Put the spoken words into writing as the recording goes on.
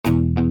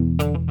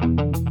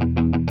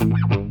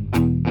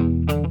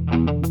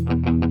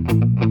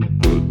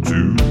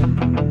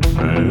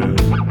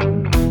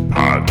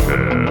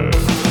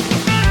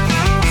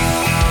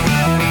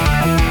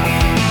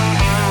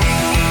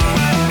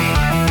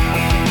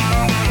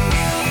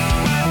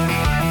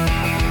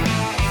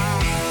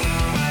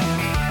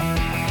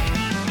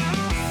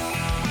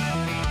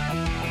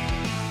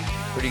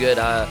good.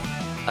 I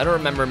don't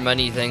remember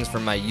many things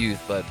from my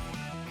youth, but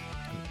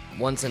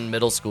once in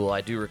middle school,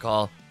 I do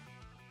recall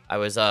I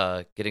was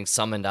getting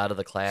summoned out of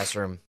the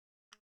classroom,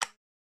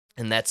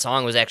 and that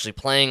song was actually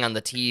playing on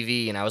the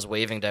TV, and I was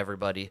waving to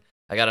everybody.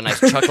 I got a nice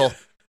chuckle.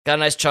 Got a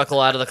nice chuckle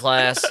out of the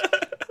class.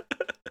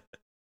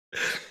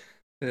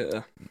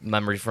 Yeah.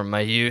 Memory from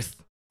my youth.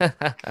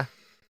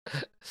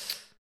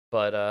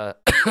 But,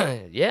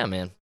 yeah,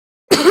 man.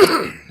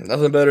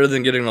 Nothing better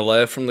than getting a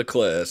laugh from the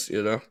class,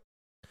 you know?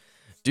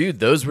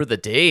 Dude, those were the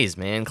days,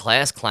 man.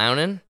 Class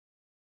clowning.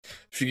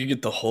 If you could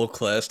get the whole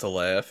class to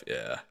laugh,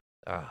 yeah.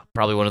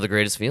 Probably one of the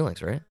greatest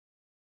feelings, right?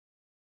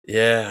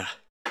 Yeah.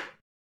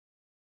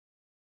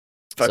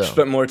 If I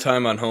spent more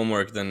time on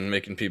homework than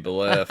making people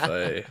laugh,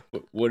 I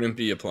wouldn't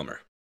be a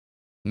plumber.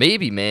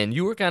 Maybe, man.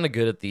 You were kind of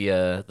good at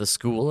the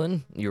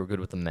schooling. You were good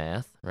with the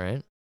math,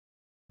 right?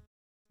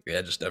 Yeah,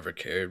 I just never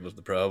cared was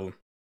the problem.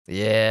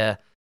 Yeah.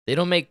 They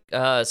don't make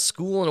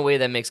school in a way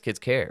that makes kids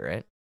care,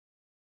 right?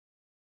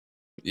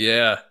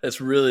 Yeah,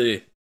 it's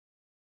really...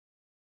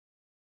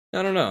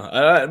 I don't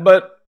know.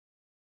 But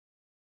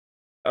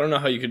I don't know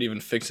how you could even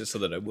fix it so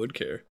that I would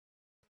care,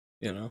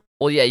 you know?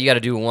 Well, yeah, you got to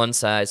do one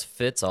size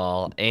fits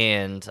all,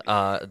 and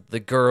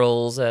the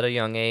girls at a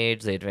young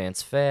age, they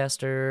advance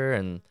faster,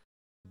 and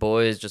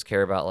boys just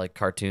care about, like,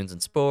 cartoons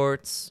and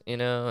sports, you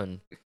know,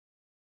 and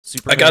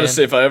Superman. I gotta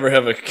say, if I ever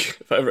have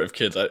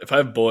kids, if I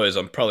have boys,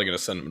 I'm probably gonna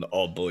send them to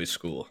all-boys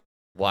school.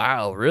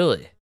 Wow,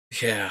 really?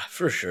 Yeah,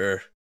 for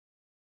sure.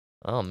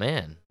 Oh,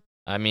 man.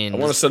 I mean... I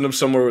want to send them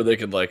somewhere where they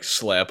could, like,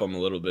 slap them a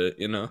little bit,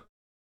 you know?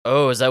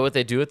 Oh, is that what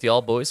they do at the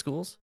all-boys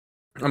schools?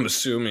 I'm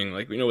assuming,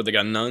 like, you know what, they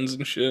got nuns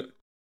and shit?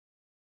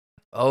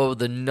 Oh,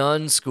 the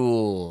nun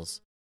schools.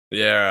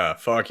 Yeah,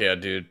 fuck yeah,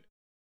 dude.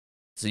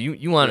 So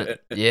you want to...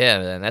 Yeah,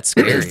 man, that's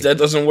scary. If that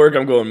doesn't work,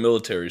 I'm going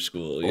military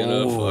school, you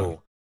know?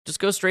 Fuck. Just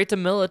go straight to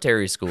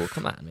military school.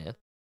 Come on, man.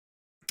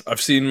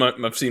 I've seen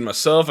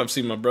myself, I've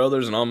seen my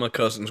brothers, and all my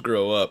cousins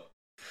grow up.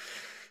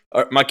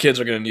 My kids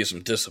are gonna need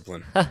some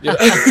discipline. It's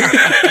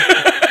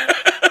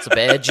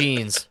bad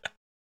genes.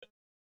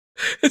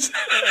 It's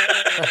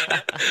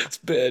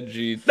bad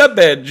genes. Not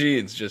bad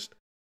genes, just,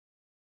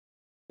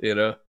 you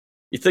know.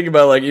 You think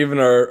about, like, even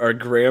our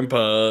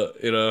grandpa,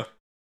 you know,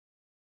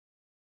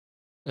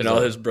 and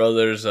all his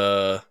brothers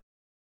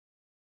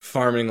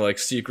farming, like,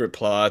 secret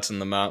plots in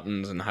the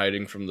mountains and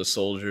hiding from the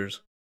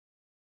soldiers.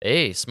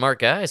 Hey, smart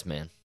guys,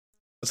 man.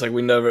 It's like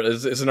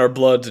it's in our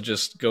blood to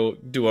just go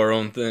do our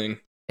own thing.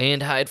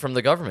 And hide from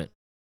the government.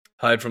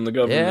 Hide from the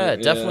government. Yeah,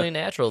 definitely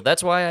natural.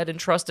 That's why I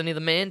didn't trust any of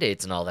the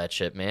mandates and all that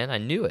shit, man. I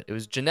knew it. It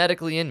was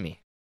genetically in me.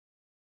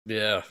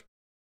 Yeah.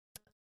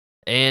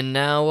 And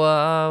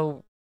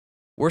now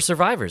we're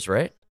survivors,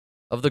 right?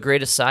 Of the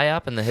greatest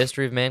psyop in the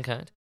history of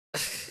mankind.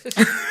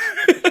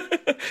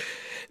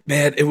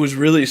 Man, it was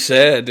really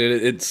sad,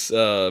 dude. It's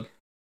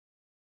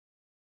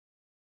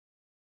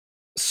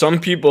some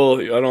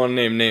people, I don't want to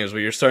name names, but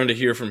you're starting to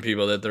hear from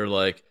people that they're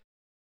like,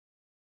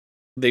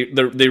 they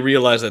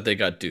realize that they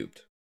got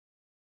duped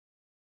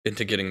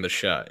into getting the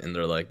shot, and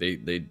they're like,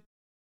 they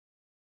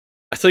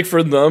I think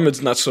for them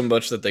it's not so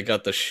much that they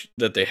got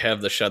that they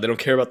have the shot. They don't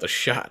care about the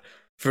shot.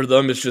 For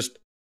them, it's just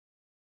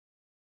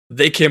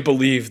they can't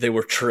believe they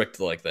were tricked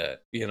like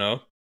that, you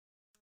know?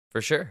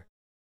 For sure.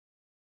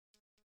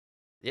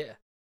 Yeah.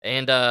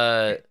 And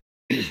on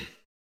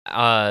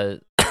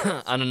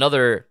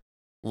another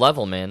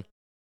level, man,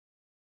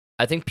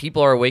 I think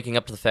people are waking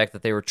up to the fact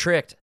that they were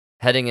tricked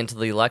heading into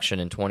the election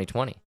in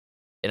 2020.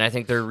 And I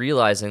think they're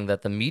realizing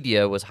that the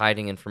media was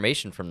hiding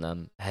information from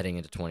them heading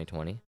into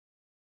 2020.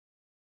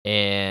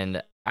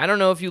 And I don't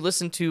know if you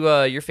listen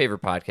to your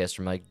favorite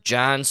podcaster, Mike,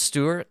 Jon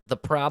Stewart, The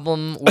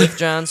Problem with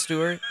Jon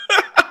Stewart.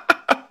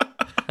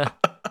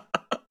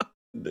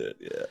 Dude,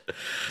 yeah.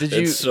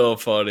 It's so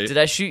funny. Did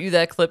I shoot you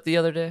that clip the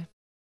other day?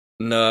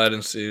 No, I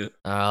didn't see it.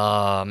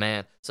 Oh,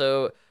 man.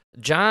 So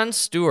Jon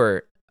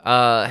Stewart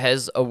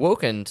has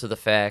awoken to the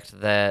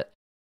fact that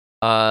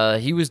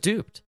he was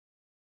duped,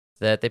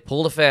 that they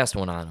pulled a fast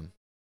one on him.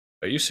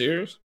 Are you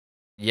serious?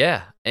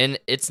 Yeah, and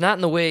it's not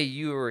in the way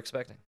you were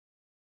expecting.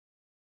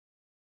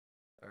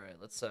 All right,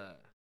 let's...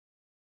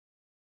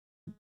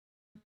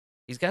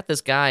 He's got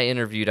this guy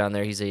interviewed on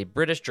there. He's a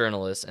British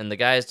journalist, and the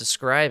guy is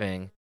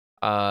describing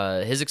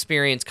his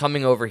experience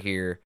coming over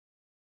here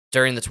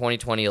during the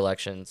 2020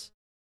 elections,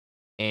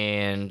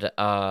 and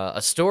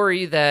a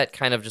story that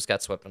kind of just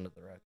got swept under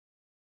the rug.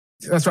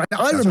 That's right.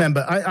 I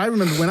remember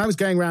when I was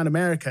going around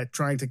America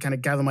trying to kind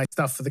of gather my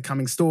stuff for the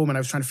coming storm, and I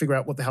was trying to figure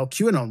out what the hell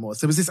QAnon was.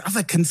 There was this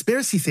other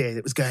conspiracy theory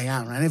that was going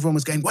out, and everyone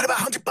was going, "What about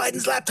Hunter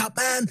Biden's laptop,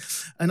 man?"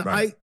 And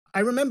right. I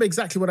remember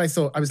exactly what I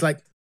thought. I was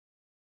like,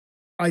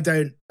 I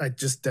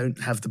just don't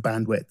have the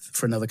bandwidth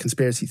for another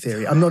conspiracy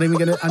theory. I'm not even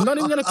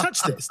gonna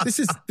touch this.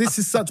 This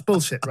is such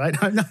bullshit, right?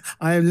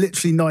 I am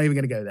literally not even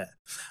gonna go there.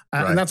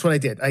 And that's what I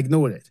did. I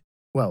ignored it.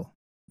 Well,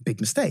 big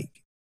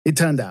mistake. It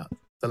turned out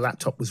the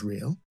laptop was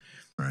real.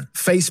 Right.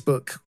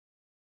 Facebook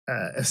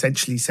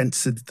essentially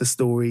censored the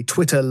story.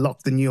 Twitter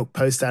locked the New York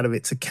Post out of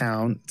its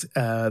account.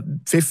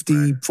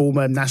 50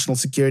 former national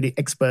security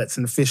experts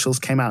and officials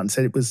came out and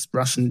said it was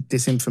Russian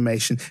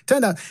disinformation.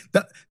 Turned out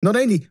that not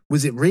only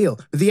was it real,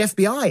 but the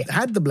FBI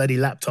had the bloody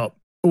laptop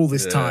all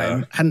this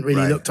time, hadn't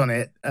really looked on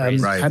it,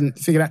 hadn't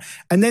figured out.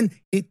 And then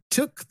it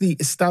took the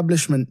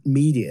establishment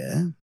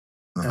media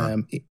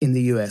in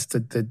the US,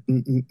 the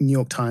New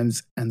York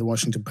Times and the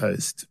Washington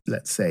Post,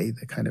 let's say,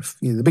 the kind of,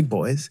 the big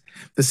boys,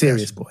 the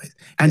serious boys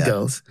and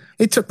girls.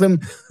 It took them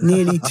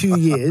nearly 2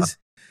 years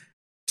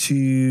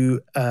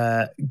to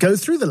go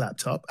through the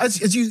laptop,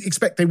 as you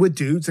expect they would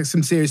do, so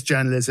some serious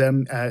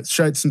journalism,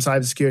 showed some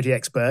cybersecurity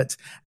experts,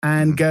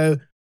 and go,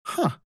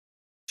 do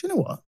you know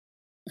what?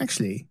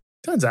 Actually,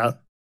 turns out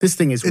this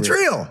thing is real. It's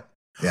real.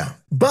 Yeah.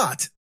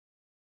 But,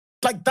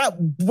 that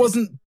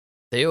wasn't...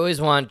 They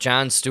always want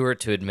Jon Stewart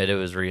to admit it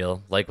was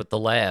real, like with the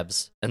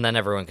labs, and then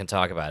everyone can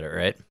talk about it,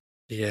 right?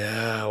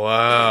 Yeah,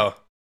 wow.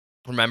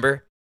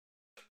 Remember?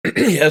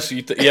 Yes,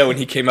 when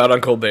he came out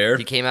on Colbert.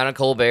 He came out on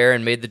Colbert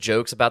and made the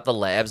jokes about the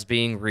labs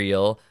being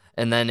real,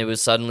 and then it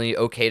was suddenly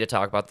okay to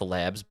talk about the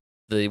labs,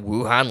 the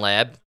Wuhan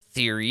lab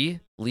theory,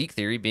 leak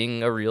theory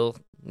being a real,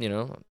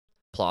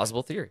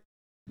 plausible theory.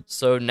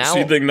 So now... So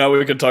you think now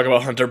we could talk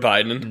about Hunter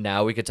Biden?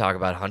 Now we could talk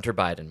about Hunter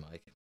Biden, Mike.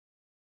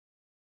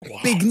 Wow.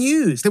 Big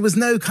news. There was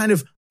no kind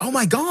of, oh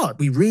my God,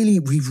 we really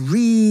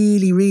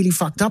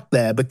fucked up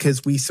there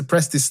because we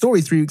suppressed this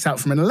story 3 weeks out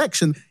from an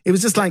election. It was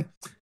just like,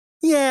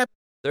 yeah.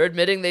 They're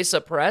admitting they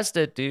suppressed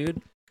it,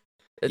 dude.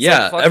 It's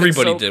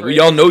everybody did. crazy. We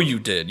all know you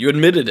did. You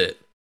admitted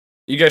it.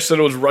 You guys said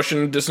it was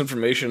Russian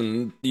disinformation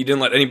and you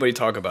didn't let anybody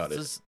talk about it.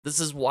 This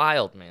is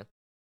wild, man.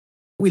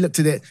 We looked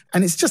at it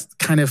and it's just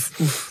kind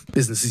of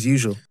business as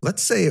usual.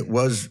 Let's say it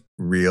was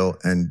real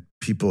and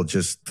people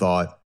just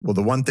thought, well,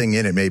 the one thing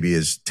in it maybe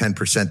is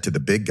 10% to the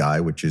big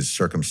guy, which is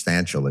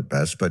circumstantial at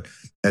best. But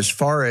as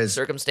far as...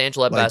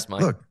 Circumstantial at best,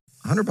 Mike. Look,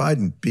 Hunter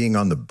Biden being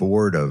on the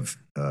board of...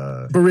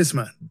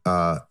 Burisma.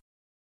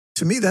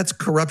 To me, that's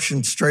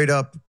corruption straight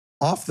up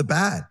off the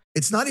bat.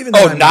 It's not even...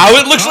 now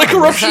it looks like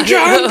corruption,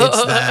 John?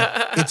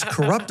 It's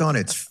corrupt on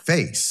its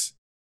face.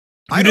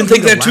 You didn't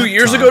think that 2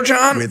 years ago,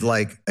 John? With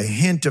a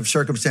hint of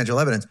circumstantial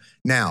evidence.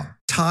 Now,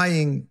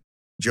 tying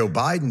Joe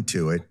Biden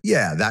to it,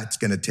 that's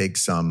going to take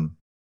some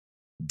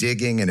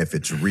digging, and if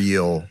it's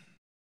real,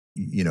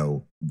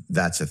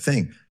 that's a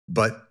thing.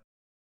 But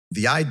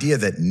the idea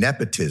that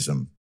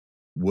nepotism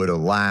would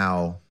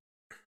allow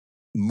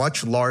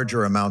much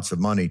larger amounts of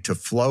money to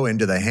flow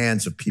into the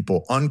hands of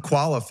people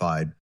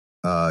unqualified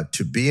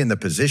to be in the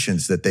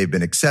positions that they've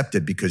been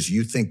accepted because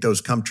you think those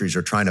countries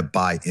are trying to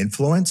buy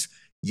influence,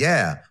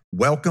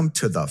 welcome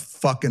to the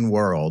fucking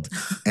world.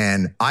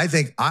 And I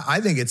think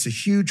it's a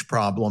huge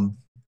problem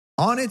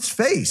on its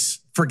face.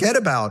 Forget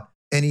about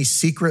any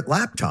secret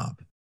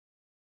laptop.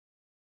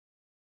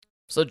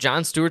 So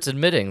Jon Stewart's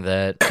admitting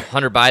that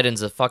Hunter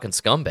Biden's a fucking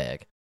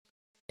scumbag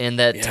and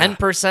that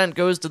 10%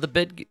 goes to the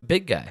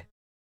big guy.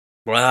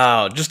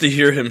 Wow, just to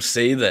hear him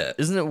say that.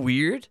 Isn't it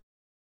weird?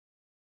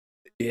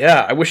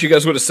 Yeah, I wish you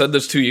guys would have said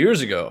this 2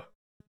 years ago.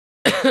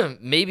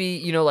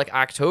 Maybe,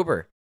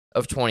 October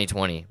of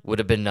 2020 would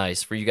have been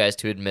nice for you guys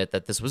to admit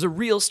that this was a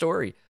real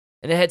story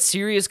and it had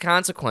serious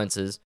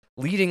consequences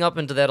leading up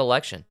into that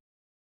election.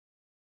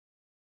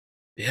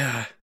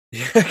 Yeah,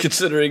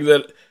 considering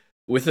that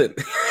within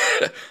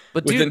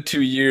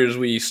 2 years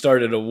we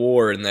started a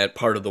war in that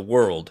part of the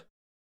world.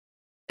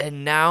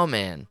 And now,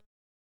 man,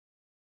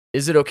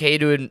 is it okay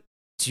to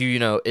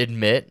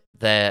admit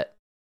that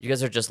you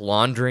guys are just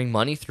laundering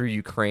money through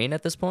Ukraine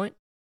at this point?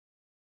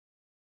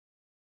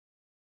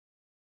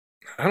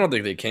 I don't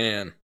think they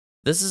can.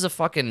 This is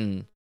we're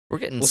getting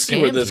We'll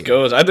see where this here.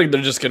 goes. I think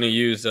they're just going to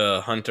use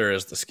Hunter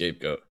as the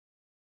scapegoat.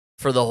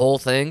 For the whole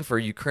thing, for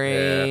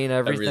Ukraine,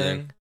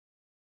 everything.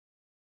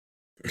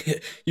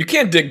 You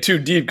can't dig too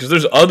deep because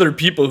there's other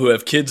people who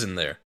have kids in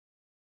there.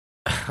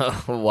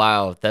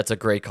 Wow, that's a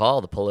great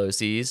call. The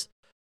Pelosi's,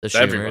 the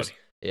Schumers. Everybody.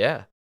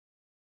 Yeah.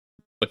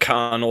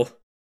 McConnell.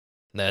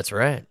 That's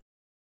right.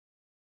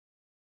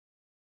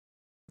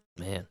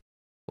 Man.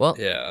 Well,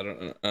 yeah, I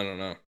don't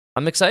know.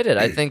 I'm excited.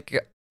 I think,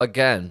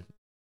 again,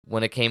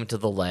 when it came to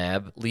the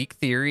lab leak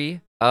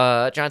theory,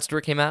 Jon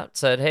Stewart came out,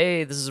 said,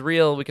 hey, this is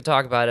real. We can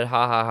talk about it.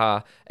 Ha, ha,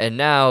 ha. And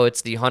now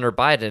it's the Hunter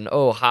Biden.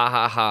 Oh, ha,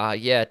 ha, ha.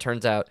 Yeah, it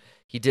turns out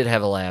he did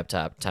have a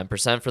laptop.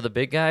 10% for the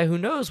big guy. Who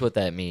knows what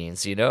that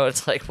means?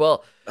 It's like,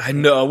 well... I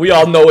know. We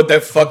all know what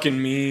that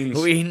fucking means.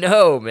 We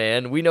know,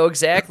 man. We know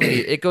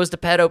exactly. It goes to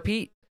Pedo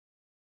Pete.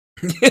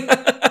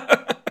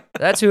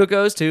 That's who it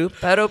goes to.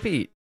 Pedo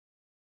Pete.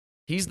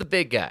 He's the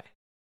big guy.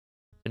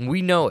 And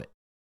we know it.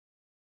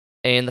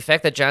 And the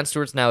fact that Jon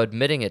Stewart's now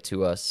admitting it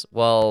to us,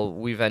 well,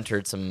 we've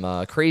entered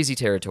some crazy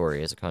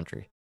territory as a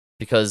country.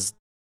 Because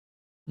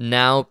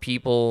now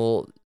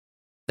people...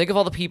 Think of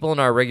all the people in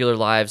our regular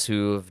lives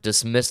who have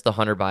dismissed the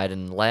Hunter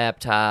Biden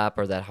laptop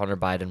or that Hunter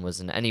Biden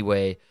was in any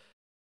way,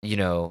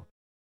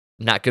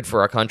 not good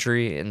for our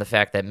country, and the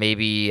fact that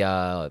maybe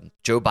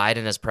Joe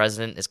Biden as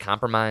president is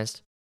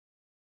compromised.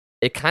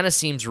 It kind of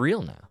seems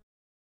real now.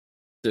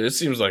 Dude, it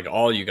seems like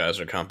all you guys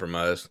are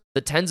compromised.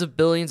 The tens of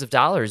billions of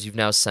dollars you've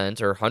now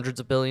sent, or hundreds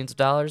of billions of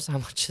dollars, how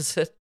much is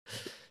it,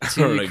 I to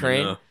don't even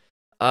Ukraine?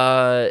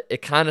 know.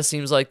 It kind of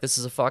seems like this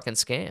is a fucking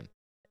scam.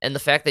 And the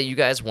fact that you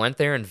guys went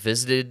there and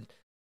visited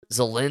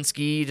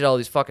Zelensky, did all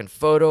these fucking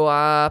photo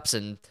ops,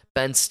 and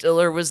Ben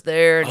Stiller was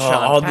there, and Sean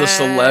all the Penn.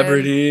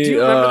 celebrity. Do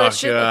you remember Oh, that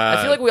shit? I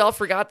God. feel like we all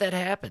forgot that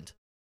happened.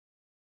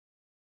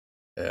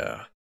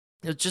 Yeah.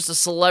 It was just a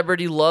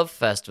celebrity love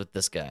fest with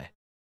this guy.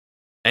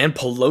 And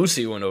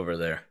Pelosi went over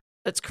there.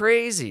 That's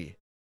crazy.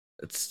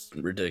 It's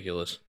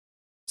ridiculous.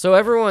 So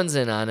everyone's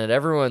in on it.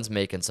 Everyone's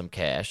making some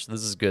cash.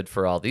 This is good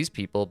for all these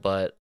people,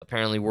 but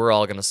apparently we're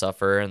all going to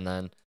suffer and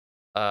then,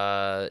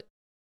 have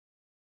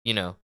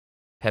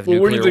Well,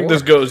 nuclear where do you think war.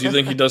 this goes? You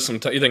think he does you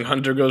think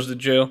Hunter goes to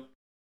jail?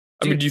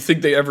 I mean, Dude. do you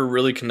think they ever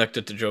really connect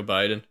it to Joe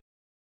Biden?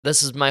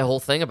 This is my whole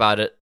thing about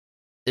it.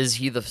 Is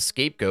he the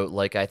scapegoat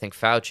like I think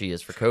Fauci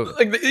is for COVID?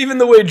 Like, even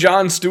the way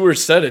Jon Stewart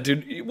said it,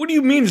 dude, what do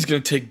you mean it's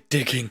going to take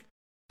digging?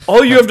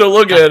 All you have to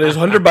look at is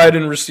Hunter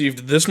Biden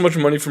received this much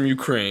money from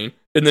Ukraine,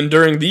 and then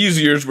during these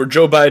years where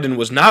Joe Biden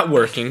was not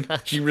working,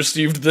 he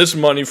received this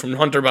money from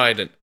Hunter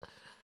Biden.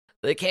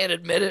 They can't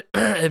admit it.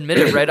 Admit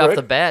it right off Right.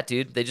 the bat,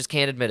 dude. They just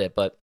can't admit it.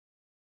 But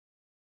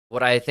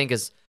what I think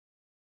is,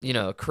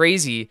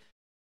 crazy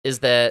is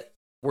that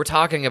we're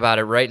talking about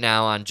it right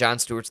now on Jon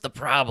Stewart's The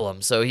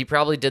Problem. So he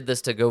probably did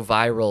this to go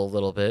viral a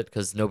little bit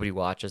because nobody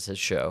watches his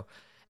show.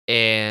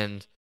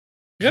 And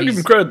You gotta give him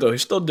he's- credit, though.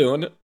 He's still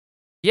doing it.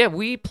 yeah,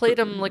 we played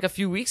him like a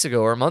few weeks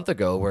ago or a month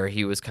ago where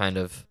he was kind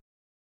of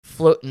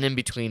floating in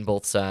between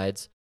both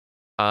sides.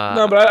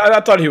 No, but I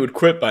thought he would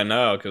quit by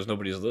now because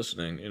nobody's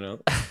listening, you know?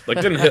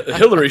 Like, didn't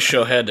Hillary's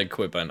show had to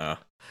quit by now?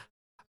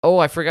 Oh,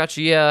 I forgot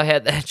she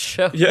had that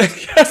show. Yeah,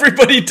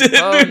 everybody did.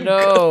 Oh, dude.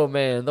 no,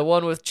 man. The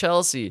one with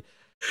Chelsea.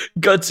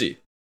 Gutsy.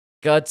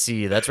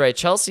 Gutsy. That's right.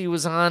 Chelsea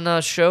was on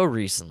a show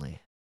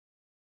recently.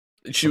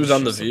 She was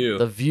on The View.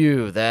 The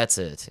View. That's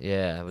it.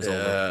 Yeah, it was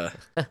Yeah.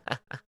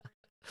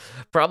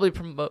 probably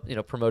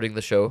promoting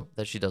the show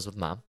that she does with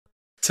Mom.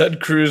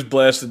 Ted Cruz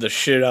blasted the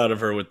shit out of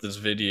her with this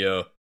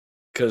video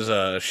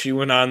because she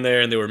went on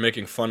there and they were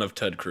making fun of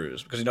Ted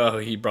Cruz because you know how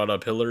he brought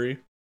up Hillary?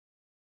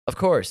 Of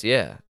course,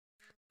 yeah.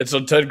 And so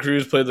Ted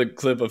Cruz played the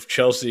clip of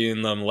Chelsea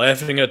and them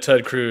laughing at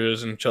Ted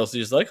Cruz, and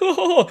Chelsea's like,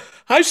 "Oh,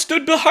 I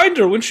stood behind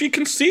her when she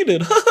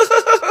conceded,"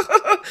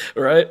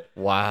 right?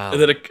 Wow.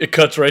 And then it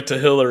cuts right to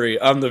Hillary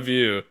on The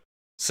View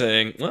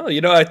saying, "Well,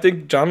 I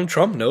think Donald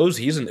Trump knows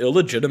he's an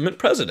illegitimate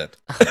president."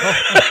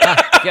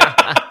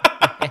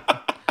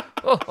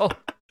 Oh.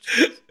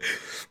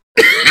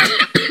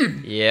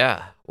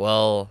 Yeah.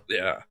 Well,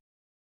 Yeah.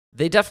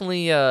 they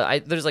definitely.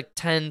 There's like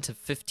 10 to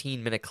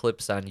 15 minute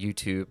clips on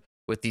YouTube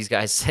with these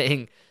guys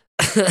saying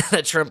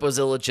that Trump was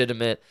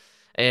illegitimate.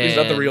 And, He's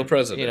not the real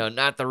president.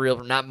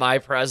 not my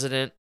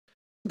president.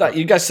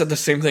 You guys said the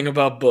same thing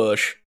about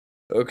Bush.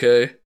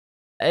 Okay.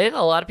 And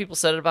a lot of people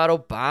said it about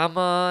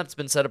Obama. It's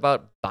been said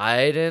about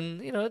Biden.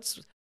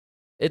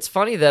 It's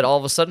funny that all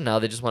of a sudden now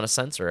they just want to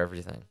censor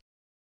everything.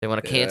 They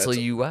want to Yeah, cancel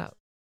it's- you out.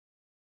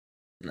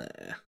 Nah.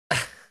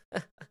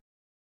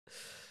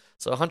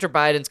 So Hunter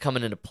Biden's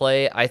coming into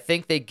play. I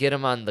think they get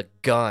him on the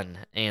gun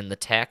and the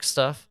tax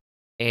stuff,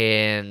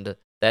 and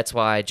that's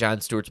why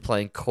Jon Stewart's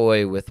playing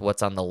coy with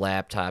what's on the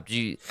laptop.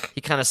 He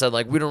kind of said,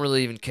 like, we don't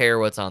really even care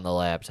what's on the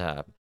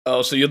laptop.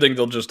 Oh, so you think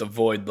they'll just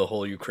avoid the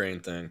whole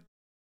Ukraine thing?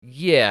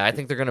 Yeah, I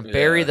think they're going to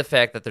bury Yeah. the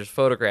fact that there's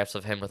photographs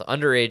of him with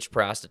underage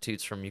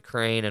prostitutes from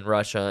Ukraine and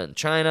Russia and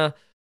China.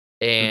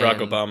 And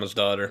Barack Obama's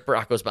daughter.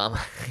 Barack Obama.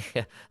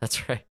 Yeah,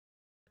 that's right.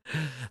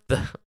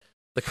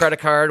 The credit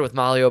card with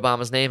Molly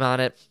Obama's name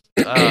on it.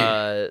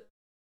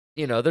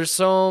 There's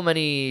so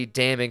many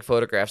damning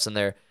photographs in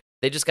there.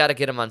 They just got to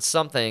get him on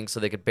something so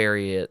they could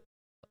bury it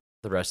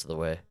the rest of the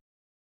way.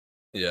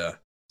 Yeah.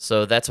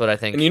 So that's what I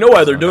think. And you know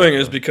why is they're on doing that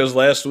it is one. because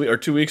last week or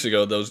 2 weeks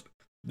ago, the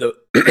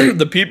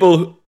the people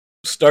who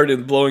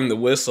started blowing the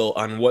whistle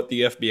on what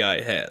the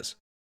FBI has.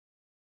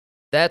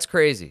 That's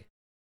crazy.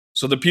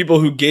 So the people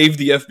who gave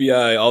the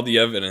FBI all the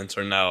evidence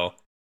are now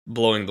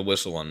blowing the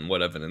whistle on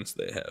what evidence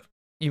they have.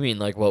 You mean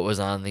like what was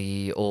on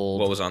the old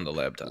What was on the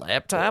laptop.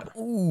 laptop?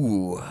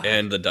 Ooh.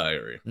 And the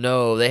diary.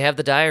 No, they have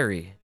the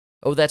diary.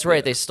 Oh, that's right.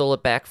 Yeah. They stole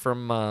it back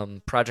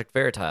from Project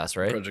Veritas,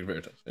 right? Project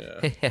Veritas.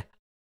 Yeah. Yeah.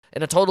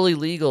 And a totally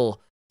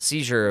legal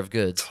seizure of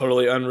goods.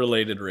 Totally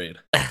unrelated raid.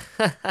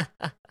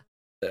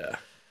 Yeah.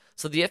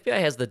 So the FBI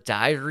has the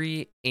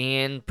diary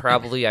and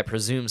probably, I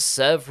presume,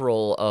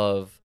 several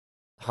of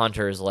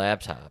Hunter's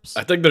laptops.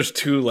 I think there's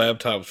 2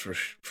 laptops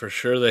for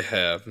sure they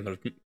have, and there's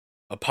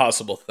a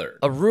possible third.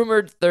 A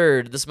rumored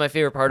third. This is my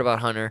favorite part about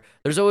Hunter.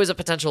 There's always a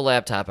potential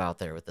laptop out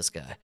there with this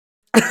guy.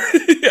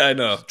 Yeah, I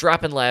know.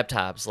 Dropping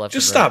laptops left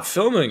Just and stop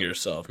filming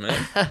yourself,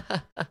 man.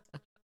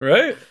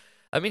 Right?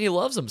 I mean, he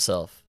loves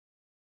himself.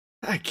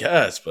 I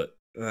guess, but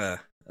I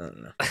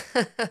don't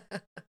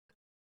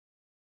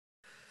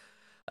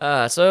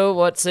know. So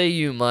what say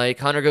you, Mike?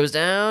 Hunter goes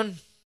down?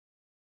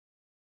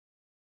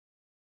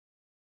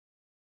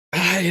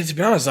 To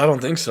be honest, I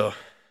don't think so.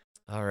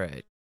 All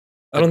right.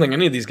 I don't think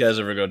any of these guys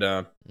ever go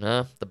down.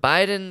 No, the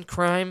Biden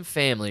crime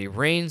family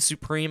reigns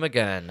supreme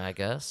again, I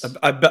guess.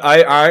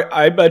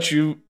 I bet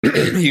you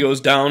he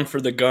goes down for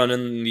the gun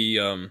and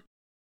the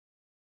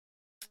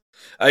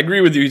I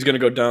agree with you. He's going to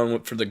go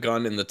down for the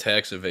gun and the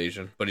tax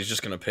evasion, but he's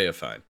just going to pay a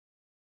fine.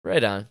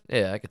 Right on.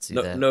 Yeah, I could see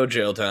that. No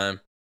jail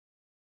time.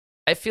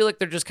 I feel like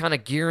they're just kind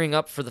of gearing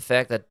up for the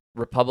fact that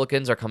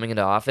Republicans are coming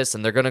into office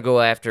and they're going to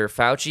go after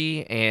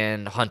Fauci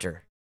and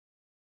Hunter.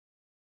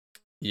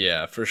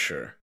 Yeah, for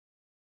sure.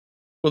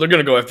 Well, they're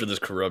going to go after this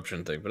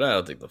corruption thing, but I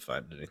don't think they'll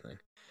find anything.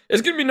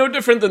 It's going to be no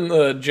different than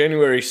the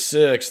January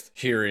 6th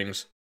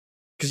hearings,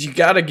 because you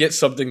got to get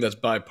something that's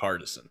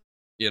bipartisan,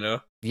 you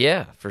know?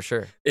 Yeah, for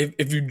sure.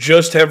 If you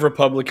just have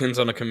Republicans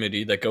on a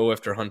committee that go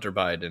after Hunter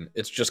Biden,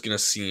 it's just going to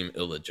seem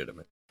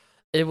illegitimate.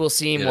 It will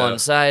seem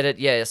one-sided.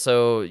 Yeah,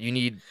 so you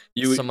need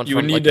someone you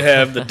from, would need to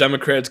have the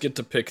Democrats get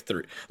to pick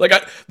three. Like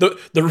the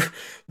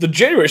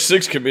January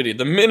 6th committee,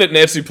 the minute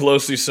Nancy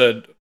Pelosi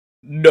said,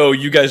 "No,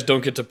 you guys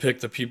don't get to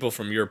pick the people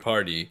from your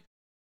party."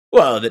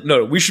 Well,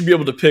 no, we should be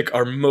able to pick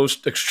our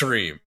most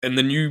extreme, and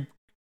then you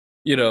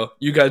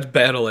guys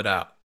battle it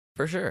out.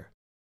 For sure.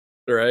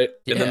 Right?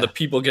 Yeah. And then the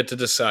people get to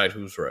decide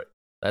who's right.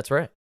 That's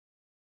right.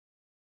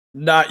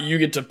 Not you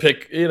get to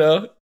pick,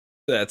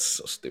 That's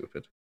so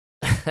stupid.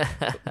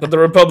 But the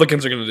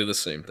Republicans are going to do the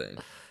same thing.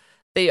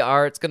 They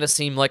are. It's going to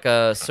seem like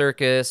a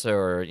circus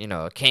or,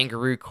 a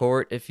kangaroo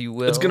court, if you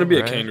will. It's going to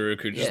be right? a kangaroo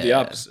court, just the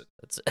opposite.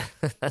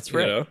 That's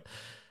right.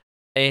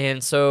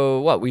 And so,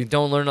 what? We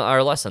don't learn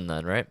our lesson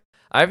then, right?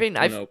 I mean,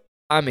 Nope.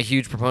 I'm a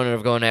huge proponent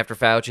of going after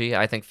Fauci.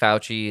 I think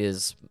Fauci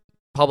is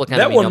public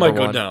enemy that one number might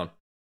go one. down.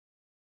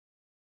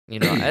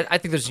 I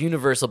think there's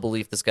universal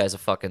belief this guy's a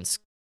fucking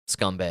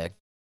scumbag.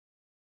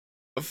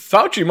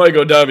 Fauci might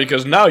go down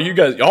because now you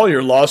guys, all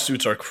your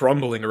lawsuits are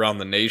crumbling around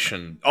the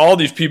nation. All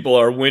these people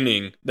are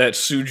winning that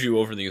sued you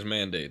over these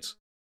mandates.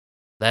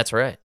 That's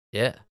right.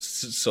 Yeah.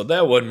 So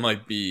that one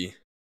might be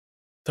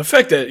the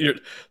fact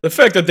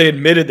that they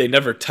admitted they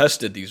never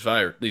tested these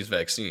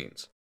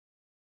vaccines.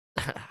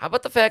 How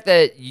about the fact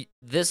that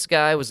this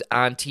guy was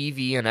on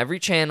TV on every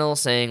channel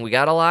saying we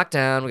got to lock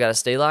down, we got to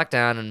stay locked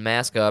down and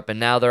mask up, and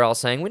now they're all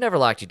saying we never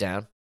locked you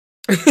down.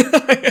 No,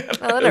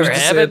 that never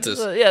happened.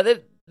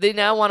 They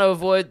now want to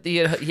avoid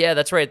the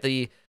that's right.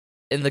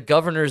 In the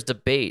governor's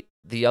debate,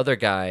 the other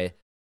guy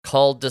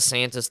called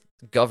DeSantis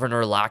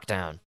governor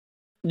lockdown.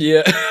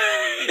 Yeah.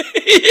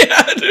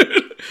 Yeah,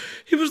 dude.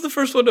 He was the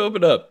first one to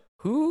open up.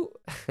 Who?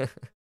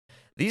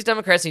 These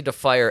Democrats need to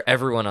fire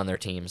everyone on their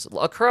teams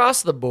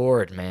across the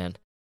board, man.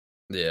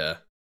 Yeah.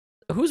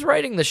 Who's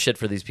writing this shit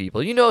for these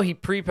people? He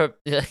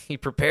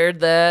prepared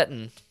that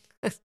and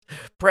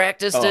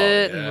practiced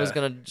it and was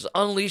gonna just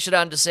unleash it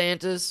on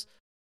DeSantis.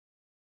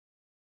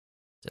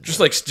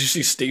 Just like, did you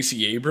see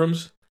Stacey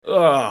Abrams?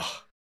 Ugh.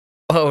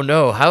 Oh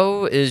no,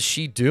 how is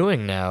she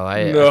doing now?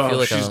 I feel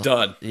like she's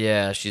done.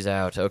 Yeah, she's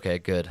out. Okay,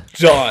 good.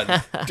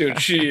 Done, dude.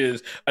 She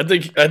is. I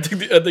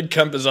think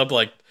Kemp is up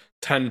like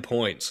 10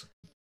 points.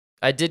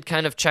 I did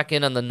kind of check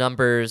in on the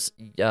numbers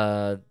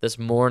this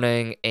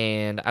morning,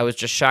 and I was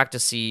just shocked to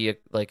see,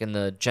 like in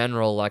the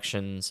general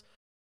elections,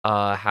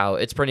 how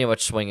it's pretty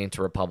much swinging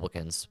to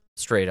Republicans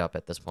straight up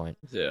at this point.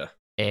 Yeah,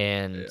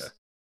 and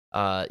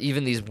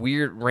even these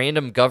weird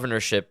random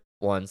governorship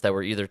ones that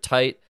were either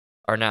tight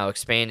are now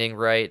expanding,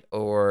 right?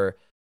 Or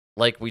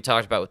like we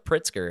talked about with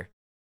Pritzker,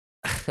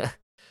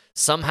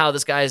 somehow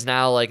this guy is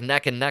now like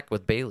neck and neck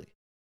with Bailey.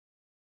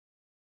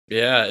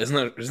 Yeah,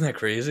 isn't that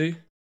crazy?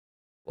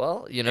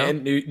 Well,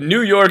 and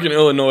New York and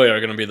Illinois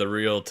are going to be the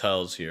real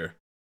tells here.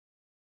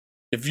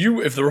 If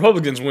the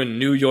Republicans win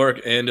New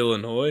York and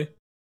Illinois,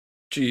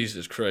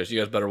 Jesus Christ, you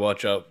guys better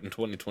watch out in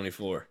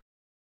 2024.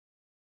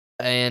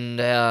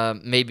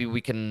 And maybe we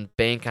can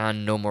bank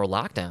on no more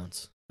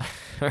lockdowns.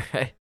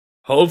 Right?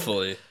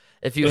 Hopefully.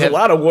 If you there's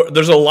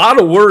a lot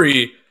of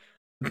worry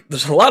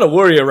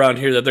around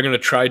here that they're going to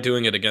try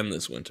doing it again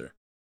this winter.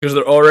 Because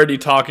they're already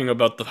talking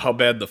about how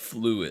bad the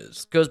flu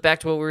is. Goes back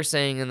to what we were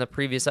saying in the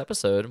previous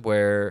episode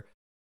where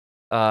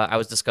I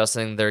was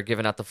discussing they're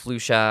giving out the flu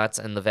shots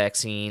and the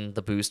vaccine,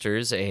 the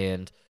boosters,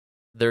 and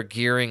they're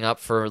gearing up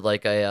for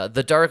like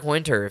the dark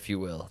winter, if you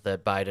will,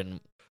 that Biden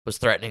was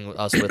threatening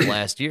us with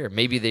last year.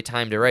 Maybe they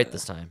timed it right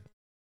this time,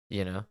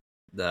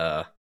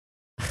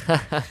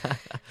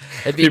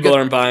 People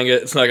aren't buying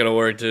it. It's not going to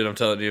work, dude. I'm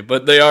telling you.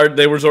 But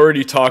there was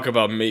already talk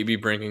about maybe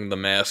bringing the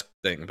mask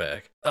thing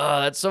back.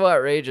 Oh, that's so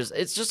outrageous.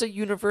 It's just a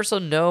universal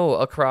no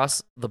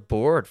across the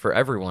board for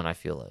everyone, I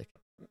feel like.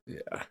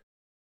 Yeah.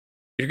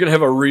 You're going to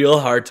have a real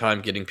hard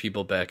time getting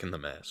people back in the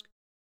mask.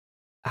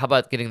 How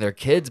about getting their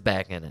kids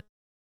back in it?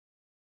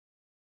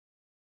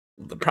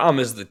 The problem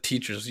is the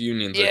teachers'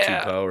 unions are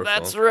too powerful.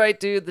 That's right,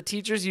 dude. The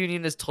teachers'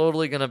 union is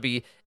totally going to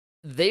be...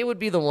 They would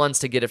be the ones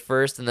to get it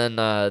first, and then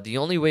the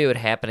only way it would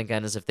happen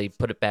again is if they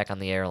put it back on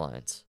the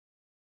airlines.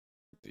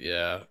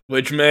 Yeah.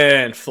 Which,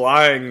 man,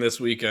 flying this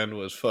weekend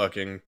was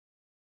fucking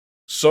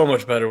so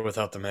much better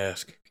without the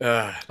mask.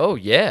 God. Oh,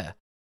 yeah.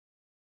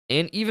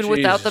 And even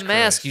without the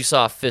mask, Christ. you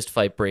saw a fist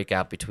fight break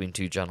out between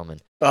two gentlemen.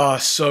 Oh,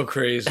 so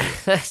crazy.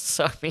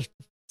 So, I mean,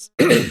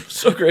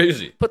 So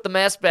crazy. Put the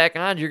mask back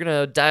on. You're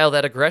going to dial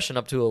that aggression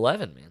up to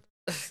 11, man.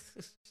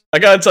 I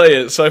gotta tell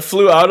you, so I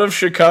flew out of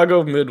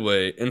Chicago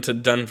Midway into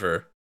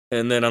Denver,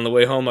 and then on the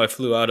way home, I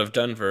flew out of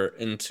Denver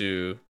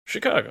into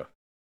Chicago.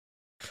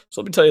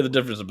 So let me tell you the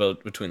difference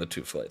between the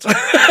two flights.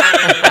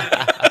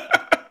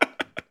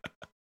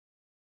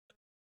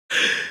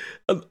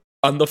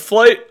 On the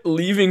flight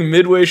leaving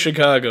Midway,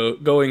 Chicago,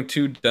 going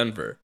to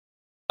Denver,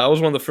 I was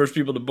one of the first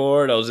people to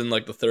board. I was in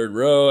like the third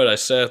row, and I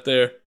sat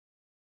there.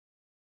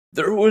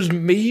 There was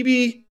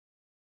maybe,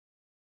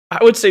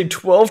 I would say,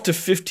 12 to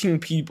 15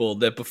 people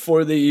that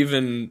before they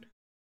even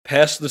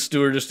passed the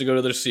stewardess to go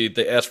to their seat,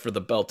 they asked for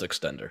the belt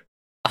extender.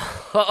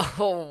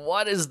 Oh,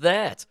 what is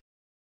that?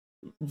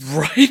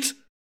 Right?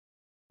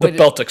 The Wait,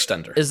 belt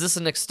extender. Is this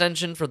an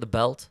extension for the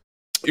belt?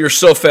 You're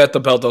so fat the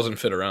belt doesn't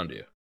fit around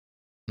you.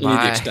 You need the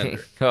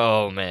extender.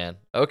 Oh, man.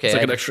 Okay.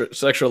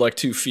 It's extra like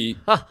 2 feet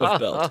of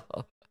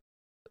belt.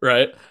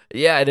 Right?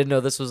 Yeah, I didn't know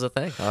this was a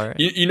thing. All right.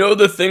 You know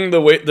the thing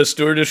the way the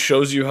stewardess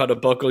shows you how to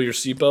buckle your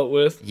seatbelt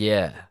with?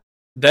 Yeah.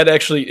 That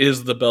actually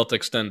is the belt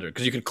extender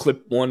because you can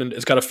clip one and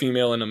it's got a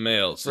female and a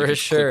male. So For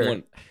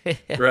sure.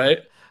 Right?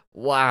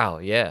 Wow,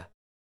 yeah.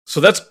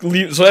 So that's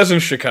in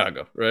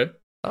Chicago, right?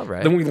 All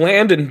right. Then we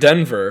land in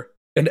Denver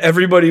and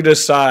everybody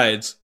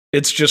decides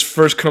it's just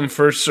first come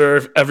first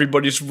serve.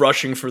 Everybody's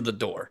rushing for the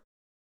door.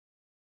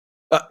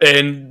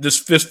 And this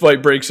fist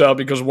fight breaks out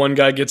because one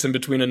guy gets in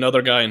between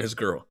another guy and his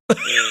girl.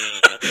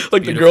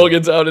 Like the girl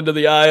gets out into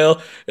the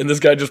aisle, and this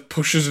guy just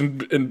pushes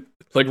and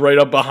like right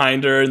up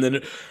behind her, and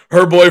then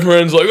her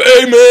boyfriend's like,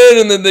 "Hey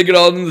man!" And then they get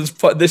all into this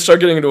fight. They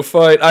start getting into a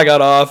fight. I got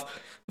off.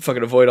 I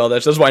fucking avoid all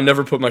that. So that's why I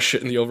never put my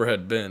shit in the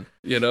overhead bin.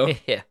 You know?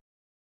 Yeah.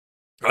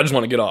 I just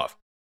want to get off.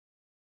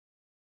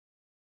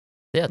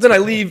 Yeah. Then I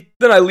leave.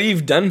 Then I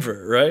leave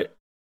Denver. Right?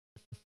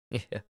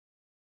 Yeah.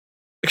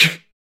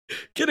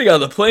 Getting on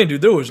the plane,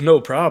 dude, there was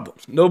no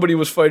problems. Nobody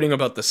was fighting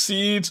about the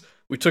seats.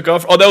 We took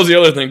off. Oh, that was the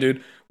other thing,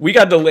 dude. We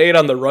got delayed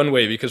on the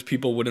runway because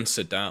people wouldn't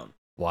sit down.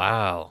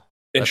 Wow.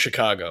 In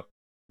Chicago.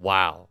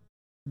 Wow.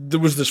 There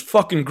was this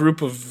fucking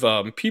group of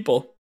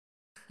people,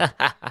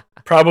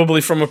 probably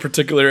from a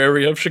particular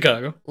area of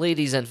Chicago.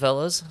 Ladies and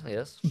fellas,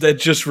 yes. That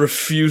just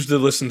refused to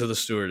listen to the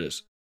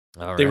stewardess.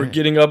 All They right. were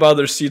getting up out of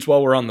their seats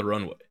while we're on the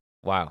runway.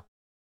 Wow.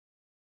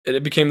 And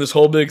it became this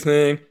whole big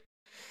thing.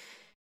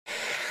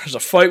 There's a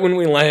fight when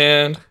we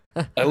land.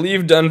 I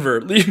leave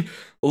Denver.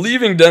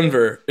 Leaving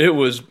Denver, it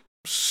was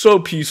so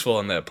peaceful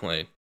on that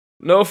plane.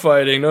 No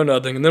fighting, no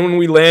nothing. And then when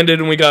we landed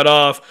and we got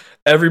off,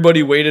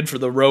 everybody waited for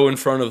the row in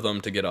front of them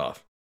to get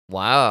off.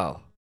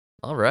 Wow.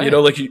 All right. You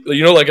know,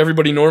 like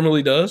everybody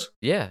normally does.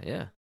 Yeah,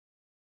 yeah.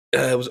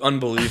 It was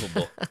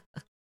unbelievable.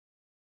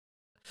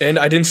 And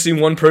I didn't see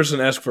one person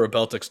ask for a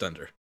belt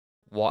extender.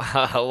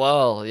 Wow.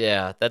 Well,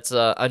 yeah. That's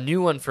a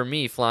new one for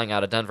me. Flying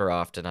out of Denver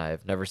often,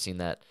 I've never seen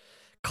that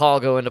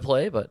call go into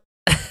play, but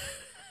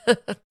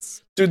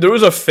dude, there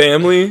was a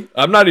family,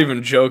 I'm not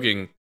even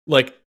joking,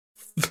 like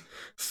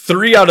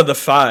 3 out of the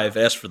 5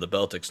 asked for the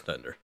belt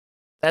extender.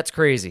 That's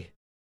crazy.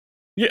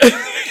 Yeah.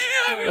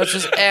 That's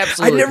just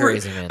absolutely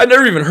crazy, man. I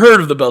never even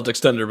heard of the belt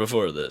extender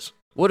before this.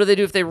 What do they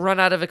do if they run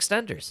out of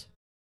extenders?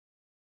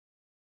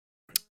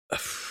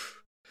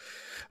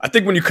 I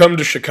think when you come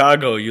to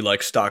Chicago, you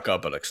like stock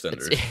up on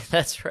extenders.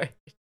 That's right.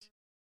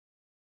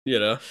 You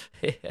know?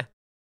 Yeah.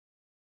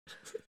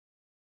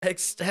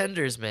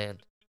 Extenders, man.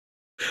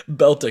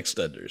 Belt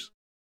extenders.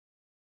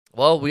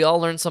 Well, we all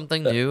learn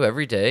something new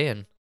every day,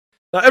 and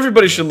now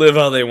everybody should live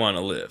how they want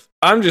to live.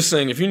 I'm just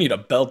saying, if you need a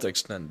belt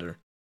extender,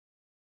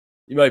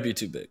 you might be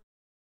too big.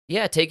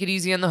 yeah, take it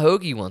easy on the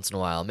hoagie once in a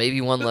while. Maybe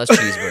one less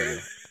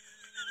cheeseburger.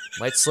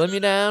 Might slim you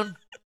down.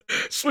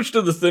 Switch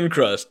to the thin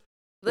crust.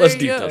 There Less you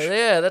deep go. dish.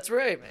 Yeah, that's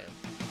right, man.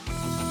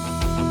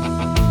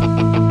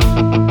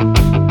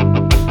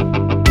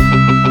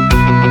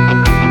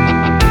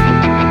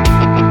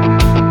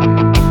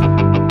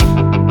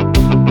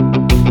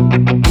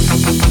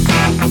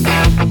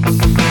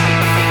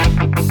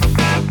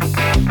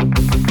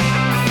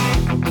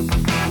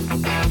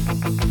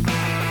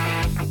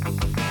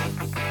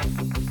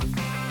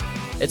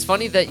 It's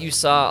funny that you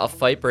saw a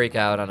fight break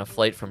out on a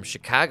flight from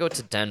Chicago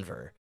to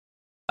Denver.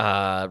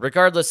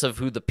 Regardless of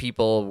who the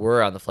people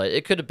were on the flight,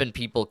 it could have been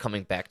people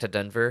coming back to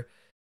Denver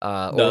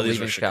or No, these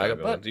leaving were Chicago.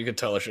 Chicago. But You can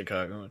tell a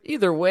Chicago.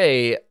 either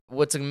way,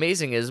 what's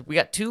amazing is we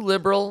got 2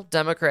 liberal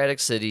democratic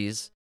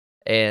cities,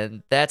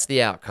 and that's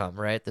the outcome,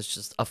 right? That's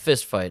just a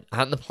fist fight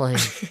on the plane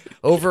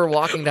over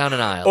walking down an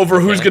aisle.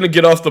 Over who's okay? going to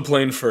get off the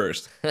plane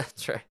first.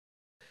 That's right.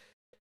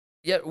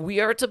 Yet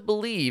we are to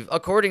believe,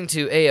 according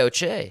to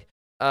AOCHE,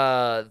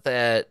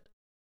 that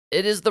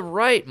it is the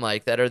right,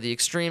 Mike, that are the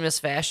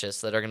extremist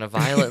fascists that are going to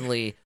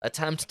violently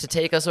attempt to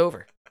take us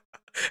over.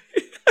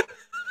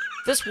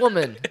 This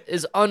woman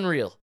is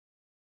unreal.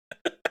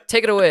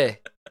 Take it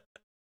away.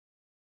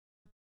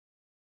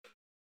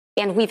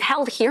 And we've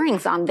held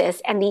hearings on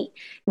this, and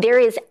there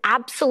is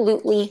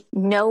absolutely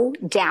no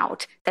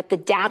doubt that the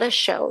data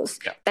shows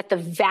that the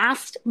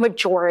vast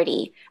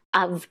majority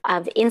of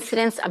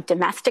incidents of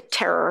domestic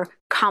terror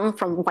come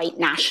from white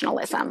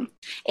nationalism,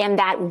 and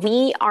that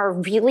we are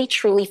really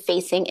truly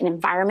facing an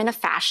environment of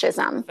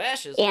fascism.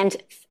 And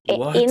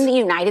What? in the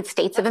United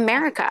States of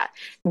America,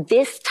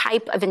 this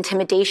type of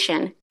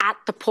intimidation at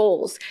the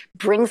polls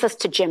brings us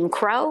to Jim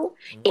Crow.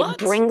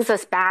 What? It brings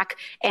us back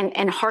and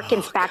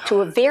harkens back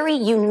to a very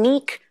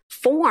unique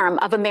form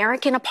of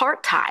American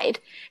apartheid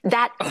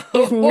that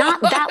is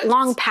not that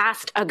long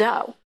past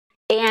ago.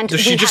 And Does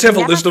she we just have have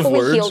a never list of fully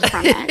words? healed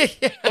from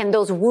it. And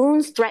those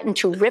wounds threaten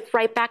to rip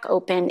right back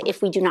open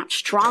if we do not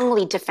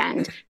strongly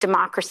defend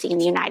democracy in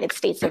the United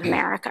States of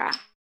America.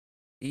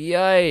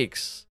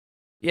 Yikes.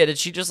 Yeah, did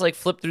she just like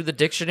flip through the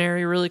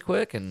dictionary really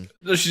quick and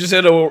She just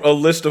had a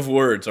list of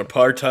words: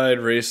 apartheid,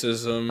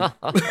 racism.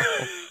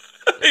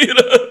 You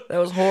know, that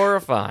was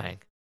horrifying.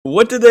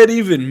 what did that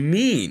even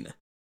mean?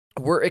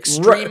 We're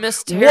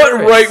extremist terrorists.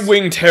 What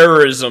right-wing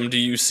terrorism do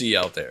you see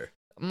out there?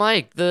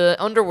 Mike, the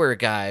underwear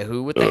guy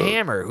who with the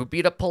hammer who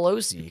beat up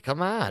Pelosi.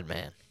 Come on,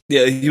 man.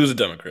 Yeah, he was a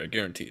Democrat,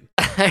 guaranteed.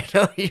 I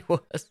know he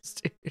was,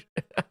 dude.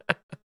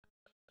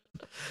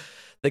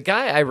 The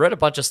guy, I read a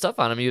bunch of stuff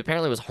on him. He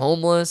apparently was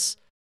homeless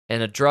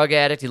and a drug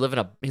addict. He lived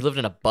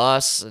in a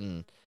bus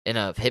and in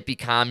a hippie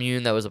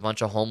commune that was a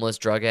bunch of homeless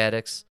drug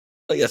addicts.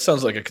 Oh, yeah,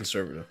 sounds like a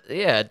conservative.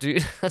 Yeah,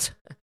 dude.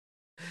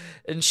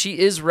 And she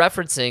is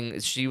referencing,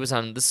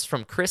 this is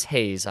from Chris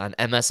Hayes on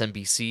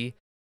MSNBC,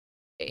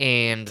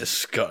 and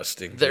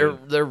Disgusting. they're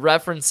Dude.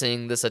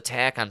 referencing this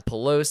attack on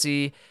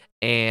Pelosi,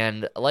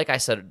 and like I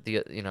said,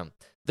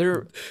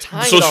 they're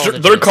tying So it all into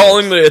they're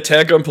calling January. the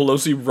attack on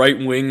Pelosi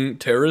right-wing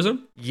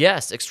terrorism?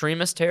 Yes,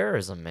 extremist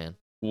terrorism, man.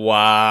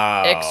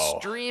 Wow.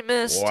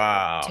 Extremist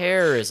Wow.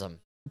 terrorism.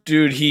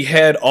 Dude, he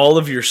had all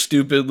of your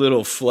stupid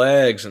little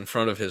flags in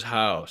front of his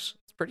house.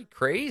 It's pretty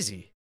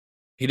crazy.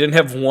 He didn't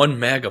have one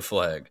MAGA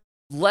flag.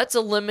 Let's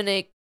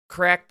eliminate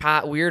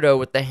crackpot weirdo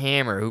with the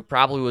hammer, who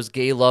probably was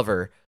gay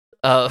lover.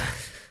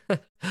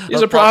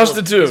 He's a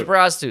prostitute. He's a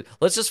prostitute.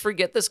 Let's just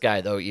forget this guy,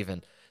 though.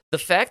 Even the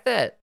fact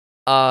that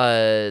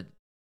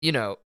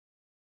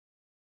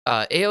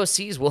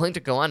AOC is willing to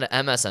go on to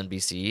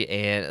MSNBC,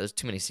 and there's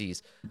too many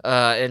C's,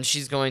 and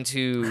she's going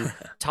to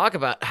talk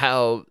about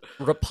how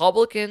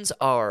Republicans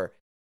are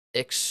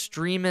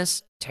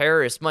extremist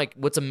terrorists. Mike,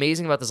 what's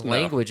amazing about this No.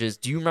 language is,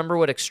 do you remember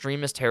what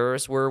extremist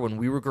terrorists were when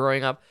we were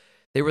growing up?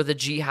 They were the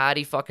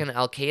jihadi fucking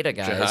Al-Qaeda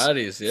guys.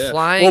 Jihadis, yeah.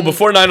 Flying- Well,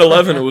 before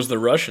 9/11, it was the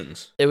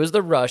Russians. It was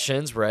the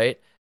Russians, right?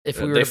 If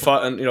we were They to-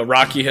 fought, and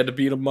Rocky had to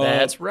beat them up.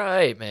 That's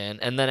right, man.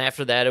 And then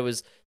after that, it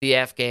was the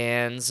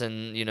Afghans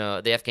and the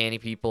Afghani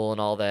people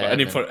and all that.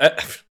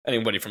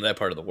 Anybody from that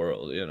part of the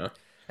world, you know.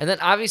 And then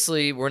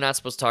obviously, we're not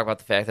supposed to talk about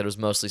the fact that it was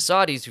mostly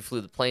Saudis who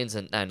flew the planes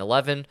in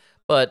 9/11,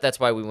 but that's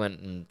why we went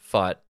and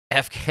fought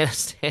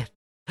Afghanistan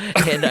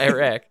and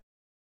Iraq.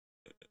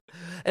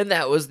 And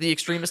that was the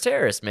extremist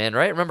terrorists, man,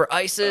 right? Remember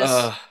ISIS?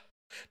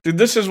 Dude,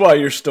 this is why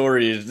your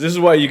story is. This is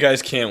why you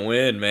guys can't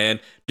win, man.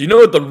 Do you know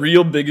what the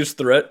real biggest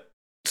threat?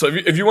 So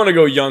if you want to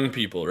go young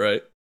people,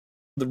 right?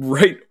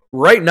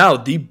 Right now,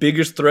 the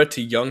biggest threat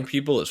to young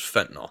people is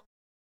fentanyl.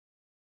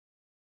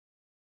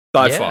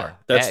 By Yeah. far,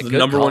 that's Yeah, the good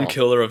number one call.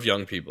 killer of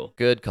young people,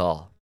 Good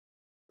call.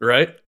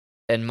 right?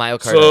 And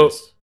myocarditis.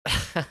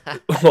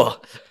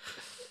 Well,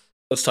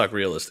 let's talk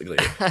realistically.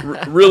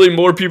 Really,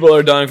 more people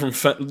are dying from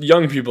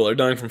young people are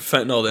dying from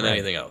fentanyl than Right.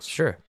 anything else.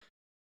 Sure.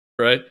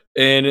 Right?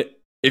 And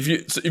if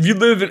you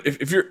live in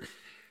if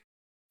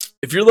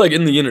you're like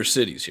in the inner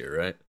cities here,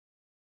 right?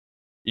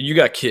 You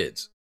got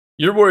kids.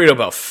 You're worried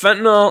about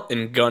fentanyl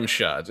and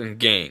gunshots and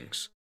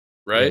gangs,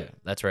 right? Yeah,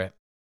 that's right.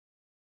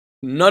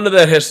 None of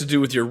that has to do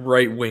with your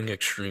right-wing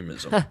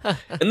extremism.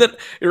 And then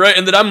you're right,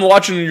 and then I'm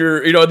watching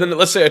your, then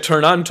let's say I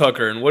turn on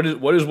Tucker, and what is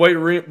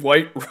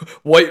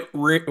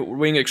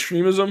white-wing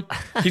extremism?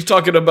 He's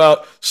talking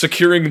about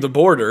securing the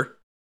border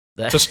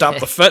to stop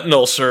the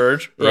fentanyl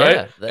surge,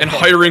 right? Yeah, And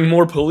hiring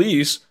more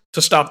police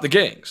to stop the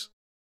gangs.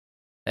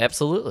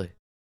 Absolutely.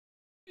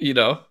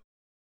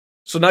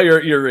 So now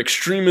your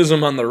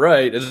extremism on the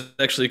right is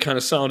actually kind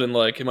of sounding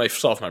like it might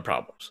solve my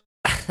problems.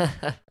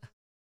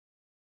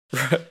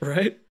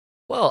 Right?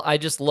 Well, I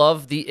just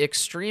love the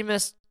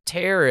extremist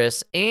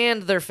terrorists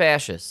and they're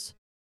fascists.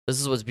 This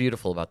is what's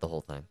beautiful about the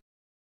whole thing.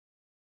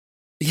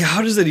 Yeah,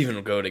 how does that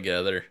even go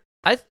together?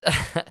 I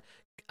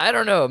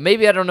don't know.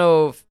 Maybe I don't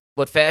know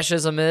what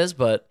fascism is,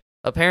 but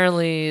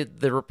apparently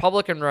the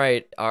Republican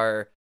right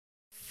are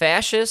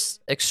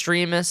fascist,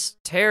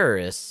 extremist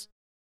terrorists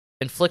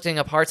inflicting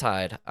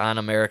apartheid on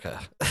America.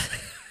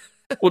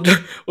 Well,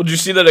 did you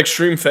see that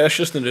extreme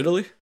fascist in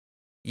Italy?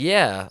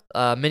 Yeah,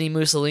 Mini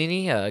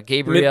Mussolini,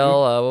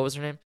 Gabrielle, what was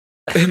her name?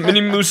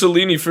 Mini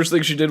Mussolini, first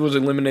thing she did was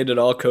eliminated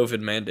all COVID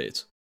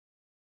mandates.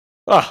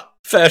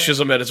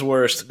 Fascism at its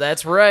worst.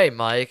 That's right,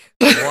 Mike.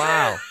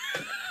 Wow.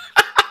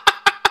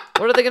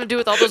 What are they going to do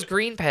with all those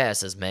green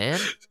passes, man?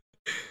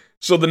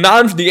 So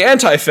the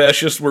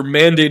anti-fascists were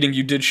mandating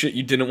you did shit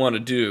you didn't want to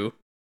do.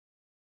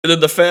 And then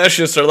the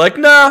fascists are like,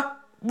 nah,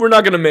 we're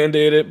not going to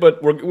mandate it,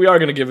 but we are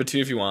going to give it to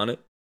you if you want it.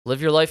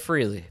 Live your life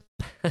freely.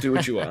 Do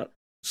what you want.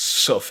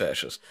 So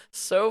fascist.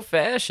 So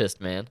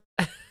fascist, man.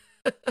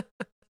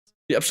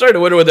 Yeah, I'm starting to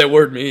wonder what that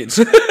word means.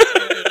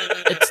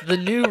 It's the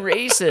new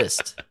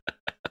racist.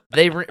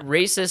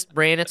 Racist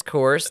ran its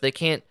course. They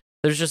can't.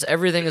 There's just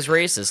everything is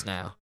racist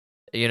now.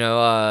 You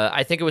know,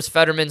 I think it was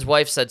Fetterman's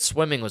wife said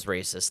swimming was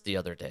racist the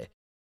other day.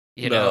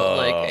 You know,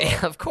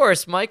 like, of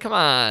course, Mike, come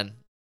on.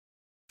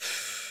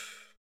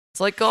 It's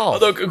like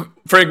golf. Although,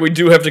 Frank, we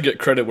do have to get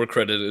credit where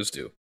credit is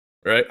due,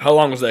 right? How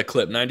long was that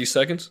clip? 90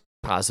 seconds?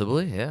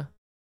 Possibly, yeah.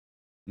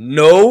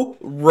 No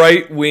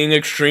right-wing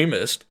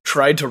extremist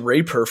tried to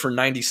rape her for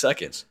 90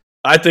 seconds.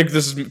 I think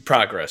this is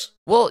progress.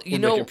 Well, We're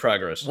making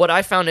progress. What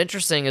I found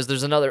interesting is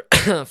there's another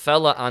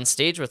fella on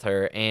stage with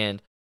her,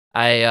 and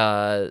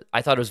I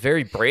thought it was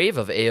very brave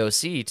of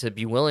AOC to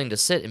be willing to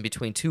sit in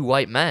between two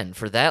white men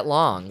for that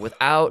long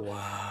without,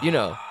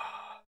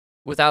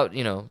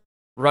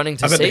 running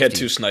to I bet safety. they had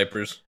two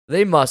snipers.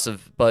 They must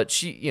have, but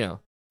she,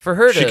 for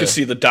her She to could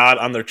see the dot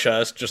on their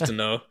chest just to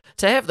know.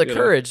 to have the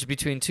courage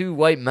between two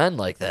white men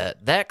like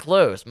that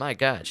close, my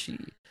God,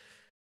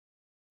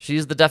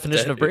 she's the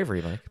definition of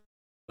bravery, Mike.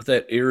 With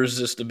that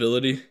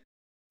irresistibility.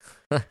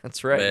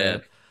 That's right,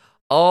 man.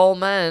 All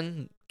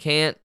men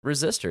can't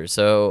resist her,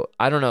 so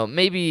I don't know.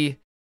 Maybe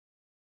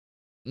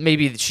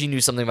she knew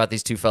something about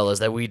these two fellas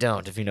that we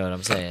don't, if you know what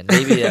I'm saying.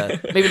 Maybe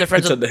they're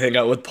friends. Said to hang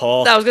out with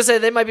Paul. I was gonna say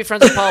they might be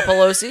friends with Paul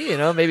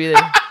Pelosi. Maybe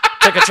they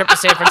took a trip to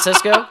San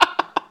Francisco.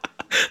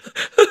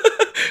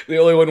 The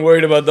only one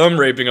worried about them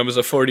raping him is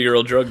a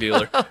 40-year-old drug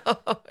dealer.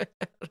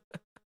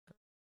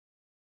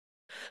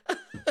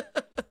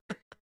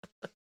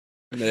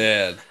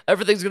 Man,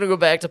 everything's gonna go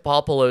back to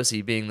Paul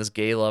Pelosi being this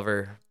gay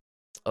lover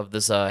of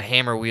this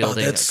hammer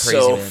wielding. That's crazy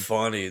so man.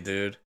 funny,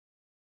 dude.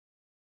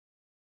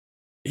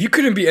 You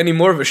couldn't be any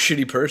more of a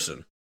shitty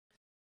person.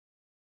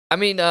 I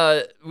mean,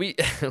 we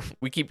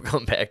keep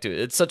going back to it.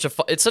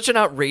 It's such an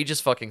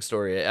outrageous fucking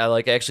story. I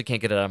actually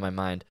can't get it out of my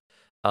mind.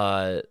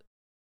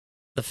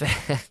 The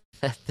fact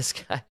that this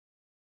guy,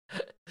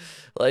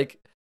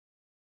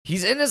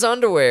 he's in his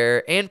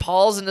underwear and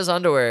Paul's in his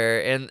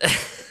underwear, and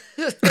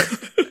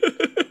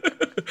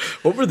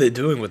what were they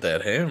doing with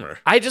that hammer?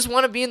 I just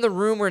want to be in the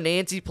room where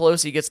Nancy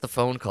Pelosi gets the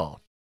phone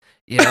call.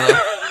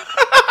 Oh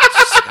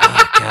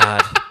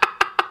God,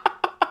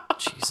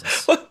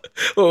 Jesus.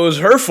 Well, it was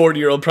her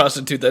 40-year-old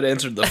prostitute that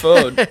answered the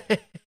phone.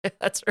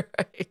 That's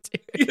right,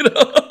 dude.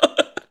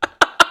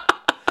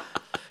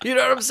 You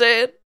know what I'm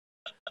saying?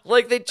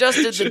 They just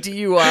did the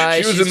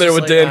DUI. She was in there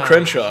with Dan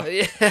Crenshaw.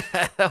 Yeah.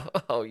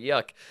 Oh,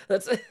 yuck.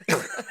 That's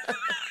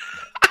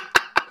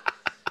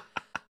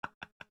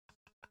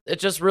It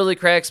just really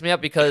cracks me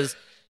up because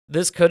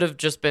this could have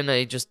just been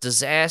a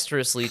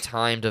disastrously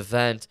timed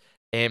event,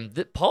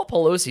 and Paul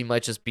Pelosi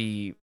might just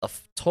be a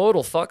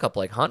total fuck up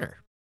like Hunter.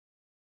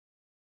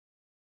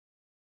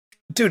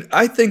 Dude,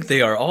 I think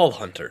they are all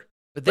Hunter.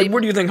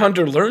 Where do you think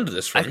Hunter learned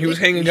this from? He was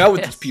hanging out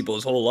with these people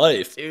his whole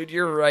life. Dude,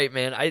 you're right,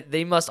 man.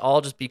 They must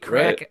all just be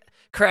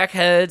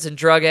crackheads and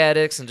drug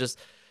addicts and just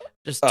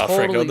totally.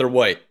 Franco, they're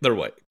white. They're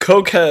white.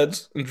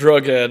 Cokeheads and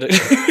drug addicts.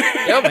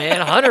 Yo,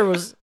 man, Hunter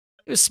was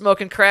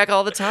smoking crack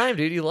all the time,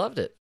 dude. He loved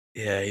it.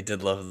 Yeah, he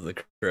did love the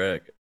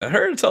crack. I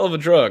heard it's hell of a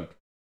drug.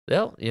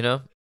 Well,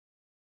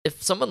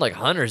 if someone like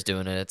Hunter's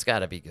doing it, it's got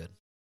to be good.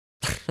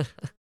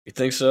 You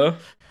think so?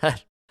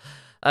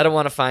 I don't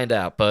want to find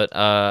out, but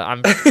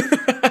I'm.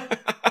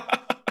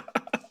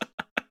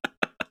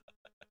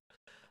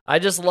 I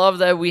just love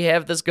that we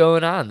have this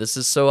going on. This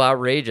is so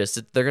outrageous.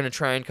 They're going to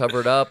try and cover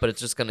it up, but it's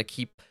just going to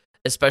keep,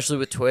 especially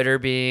with Twitter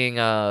being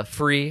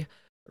free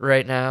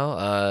right now.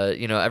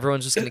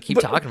 Everyone's just going to keep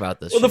talking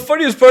about this. Well, the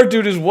funniest part,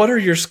 dude, is what are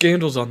your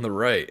scandals on the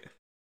right?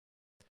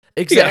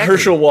 Exactly. You got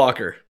Herschel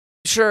Walker.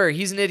 Sure,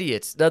 he's an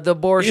idiot. The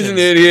abortion. He's an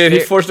idiot.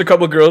 He forced a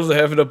couple girls to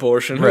have an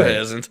abortion. Right. Who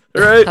hasn't?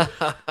 Right?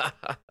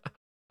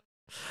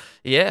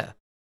 Yeah.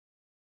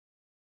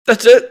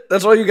 That's it?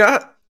 That's all you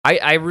got?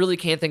 I really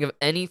can't think of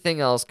anything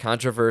else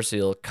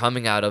controversial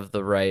coming out of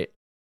the right.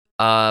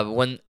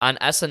 When on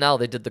SNL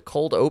they did the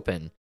cold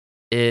open,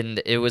 and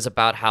it was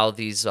about how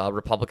these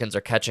Republicans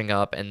are catching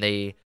up, and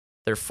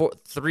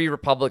three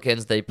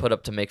Republicans they put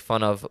up to make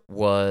fun of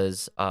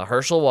was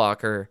Herschel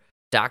Walker,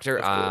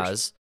 Dr.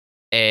 Oz,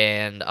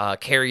 and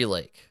Carrie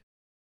Lake.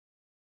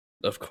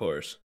 Of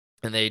course.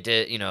 And they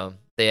did,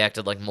 they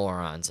acted like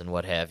morons and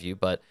what have you,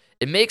 but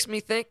it makes me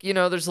think,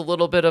 there's a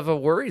little bit of a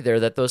worry there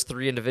that those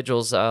three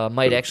individuals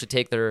might actually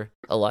take their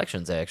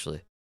elections,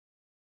 actually.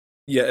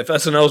 Yeah, if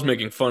SNL's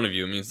making fun of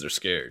you, it means they're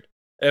scared.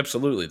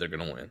 Absolutely, they're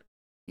going to win.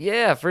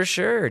 Yeah, for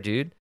sure,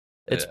 dude.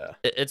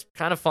 It's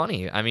kind of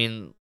funny. I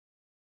mean,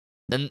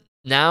 and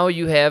now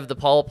you have the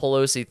Paul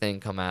Pelosi thing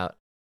come out.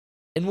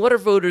 And what are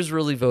voters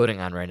really voting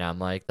on right now,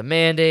 Mike? The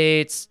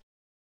mandates,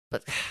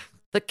 but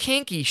the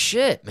kinky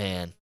shit,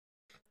 man.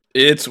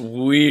 It's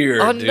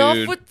weird,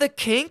 Enough with the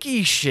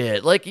kinky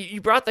shit.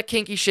 You brought the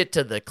kinky shit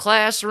to the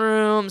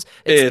classrooms.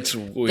 It's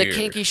weird. The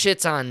kinky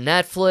shit's on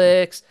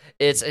Netflix.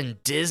 It's in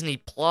Disney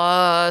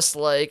Plus.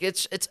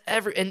 It's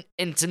and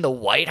it's in the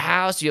White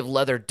House. You have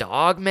Leather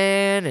Dog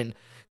Man and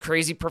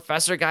crazy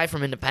professor guy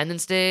from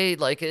Independence Day.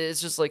 It's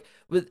just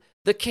with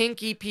the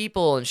kinky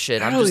people and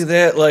shit. Not I'm only just,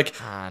 that, like,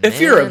 ah, if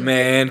you're a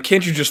man. man,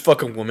 can't you just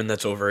fuck a woman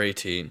that's over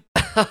 18?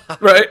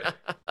 Right?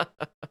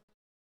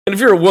 And if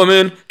you're a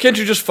woman, can't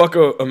you just fuck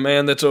a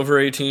man that's over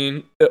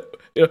 18?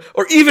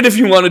 Or even if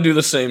you want to do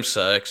the same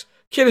sex,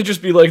 can't it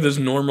just be like this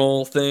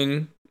normal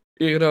thing?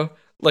 You know?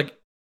 Like,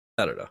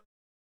 I don't know.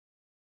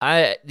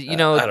 I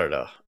don't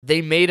know.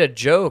 they made a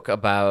joke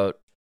about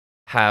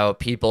how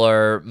people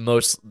are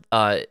most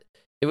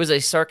it was a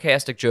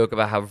sarcastic joke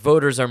about how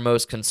voters are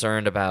most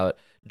concerned about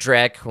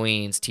drag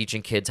queens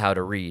teaching kids how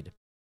to read.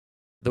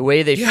 The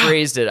way they Yeah.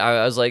 phrased it,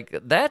 I was like,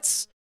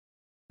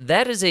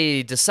 that is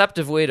a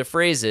deceptive way to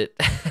phrase it.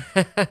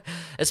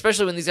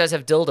 Especially when these guys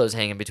have dildos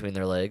hanging between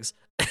their legs.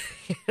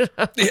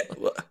 Yeah,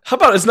 well, how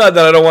about it's not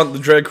that I don't want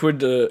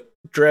the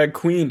drag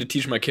queen to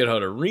teach my kid how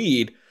to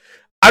read.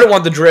 I don't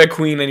want the drag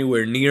queen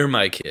anywhere near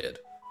my kid.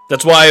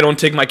 That's why I don't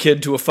take my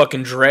kid to a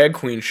fucking drag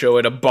queen show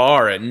at a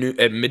bar at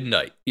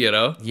midnight, you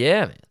know?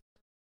 Yeah, man.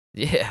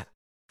 Yeah.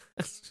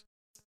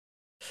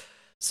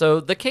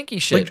 So the kinky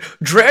shit. Like,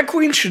 drag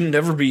queens should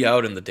never be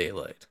out in the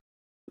daylight.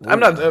 I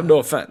have no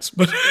offense,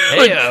 but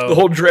like, Heyo.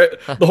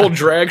 the whole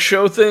drag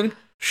show thing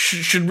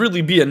should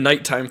really be a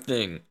nighttime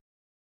thing.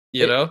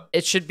 You know?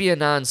 It should be a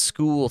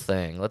non-school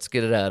thing. Let's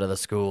get it out of the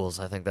schools.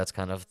 I think that's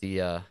kind of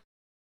the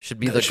should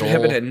be No, the it should goal.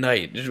 happen at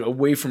night, just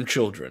away from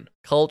children.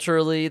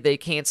 Culturally, they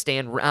can't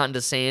stand Ron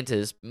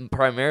DeSantis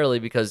primarily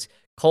because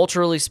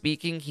culturally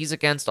speaking, he's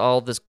against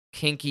all this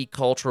kinky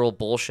cultural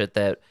bullshit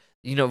that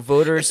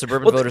voters,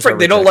 suburban Well, voters, Frank, are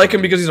they don't like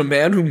him rejecting. because he's a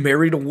man who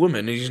married a woman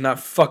and he's not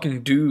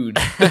fucking dude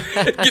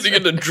getting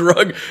into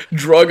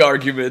drug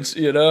arguments,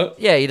 you know?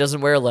 Yeah, he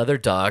doesn't wear a leather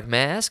dog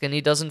mask and he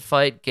doesn't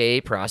fight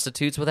gay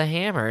prostitutes with a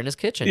hammer in his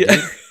kitchen. Yeah.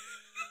 Dude.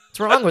 What's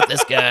wrong with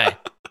this guy?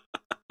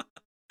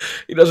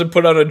 He doesn't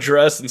put on a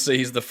dress and say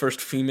he's the first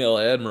female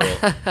admiral.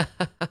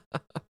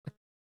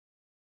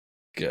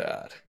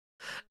 God.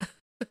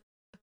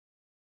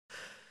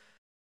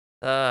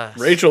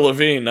 Rachel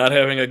Levine not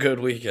having a good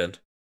weekend.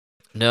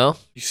 No,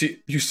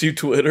 You see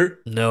Twitter?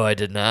 no, I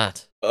did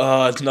not.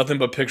 It's nothing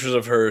but pictures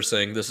of her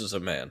saying this is a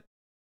man.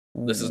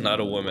 This is not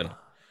a woman.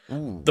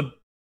 Ooh.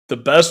 The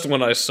best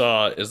one I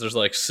saw is there's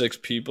like 6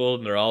 people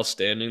and they're all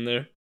standing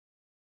there.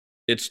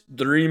 It's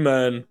 3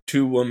 men,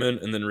 2 women,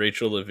 and then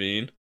Rachel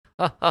Levine.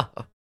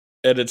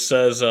 And it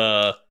says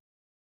it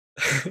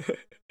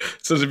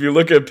says if you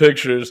look at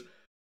pictures,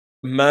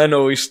 men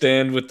always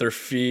stand with their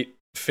feet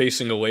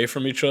facing away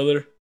from each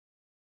other.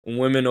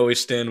 Women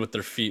always stand with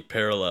their feet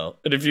parallel.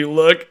 And if you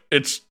look,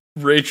 it's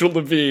Rachel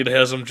Levine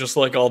has them just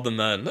like all the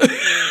men.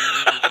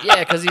 Yeah,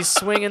 because he's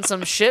swinging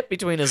some shit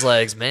between his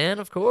legs, man.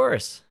 Of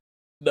course.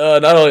 No,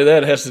 not only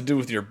that, it has to do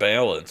with your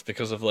balance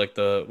because of like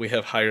we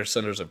have higher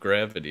centers of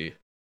gravity.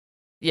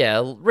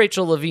 Yeah,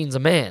 Rachel Levine's a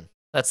man.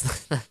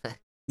 That's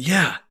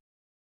Yeah.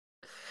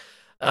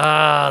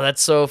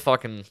 that's so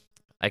fucking.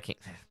 I can't.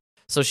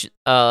 So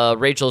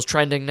Rachel's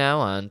trending now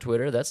on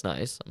Twitter. That's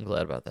nice. I'm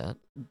glad about that.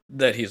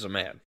 That he's a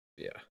man.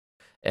 Yeah.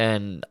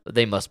 And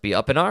they must be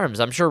up in arms.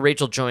 I'm sure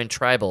Rachel joined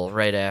Tribal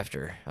right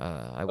after.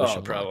 I wish him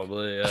luck.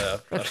 Probably, yeah.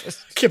 I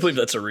can't believe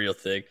that's a real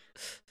thing.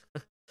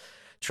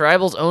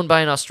 Tribal's owned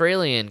by an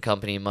Australian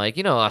company, Mike.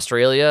 You know,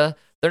 Australia,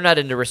 they're not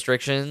into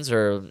restrictions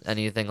or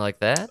anything like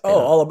that. They Oh,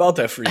 don't- all about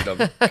that freedom.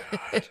 God.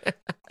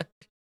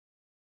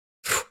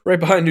 Right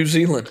behind New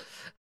Zealand.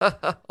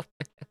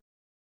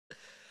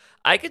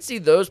 I could see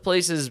those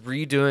places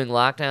redoing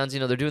lockdowns.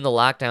 They're doing the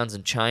lockdowns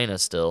in China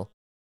still.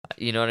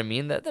 You know what I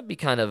mean? That'd be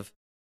kind of...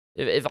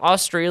 If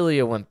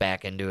Australia went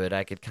back into it,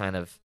 I could kind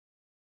of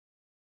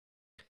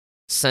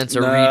sense a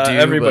redo.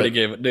 Everybody but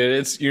gave it.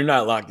 Dude, you're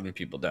not locking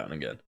people down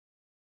again.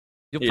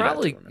 You'll you're not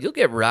probably... doing it. You'll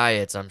get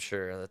riots, I'm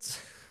sure.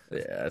 That's...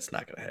 Yeah, it's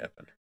not gonna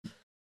happen.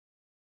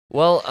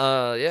 Well,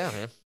 yeah,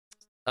 man.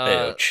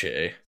 Hey,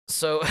 Che.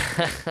 So,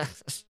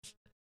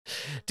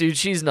 dude,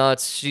 she's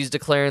nuts. She's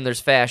declaring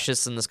there's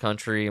fascists in this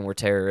country and we're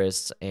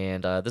terrorists,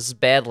 and this is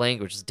bad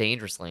language. It's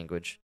dangerous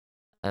language.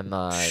 I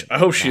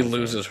hope she not a fan.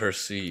 loses her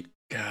seat.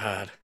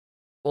 God.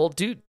 Well,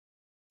 dude,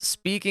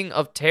 speaking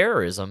of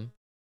terrorism,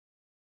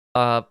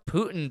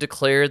 Putin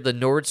declared the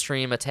Nord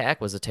Stream attack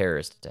was a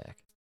terrorist attack.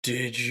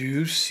 Did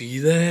you see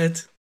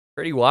that?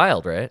 Pretty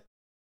wild, right?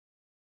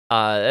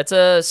 That's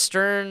a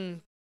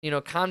stern,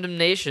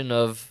 condemnation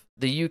of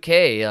the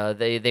UK.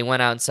 They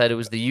went out and said it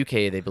was the UK,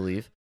 they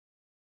believe.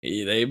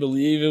 They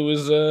believe it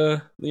was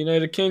the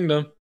United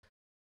Kingdom.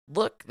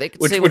 Look, they could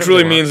Which say which whatever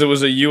really they want. means it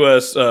was a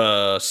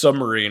U.S.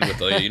 Submarine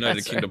with a United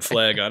That's Kingdom right.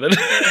 flag on it.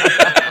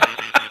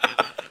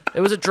 It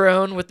was a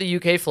drone with the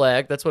UK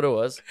flag. That's what it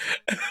was.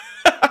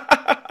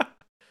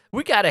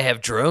 We gotta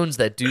have drones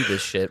that do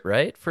this shit,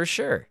 right? For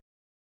sure.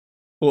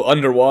 Well,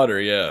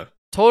 underwater, yeah.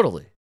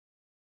 Totally.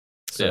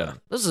 So, Yeah.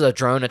 this is a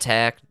drone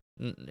attack.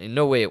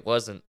 No way it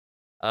wasn't.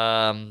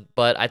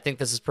 But I think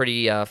this is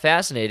pretty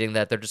fascinating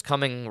that they're just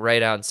coming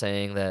right out and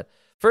saying that.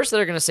 First,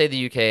 they're going to say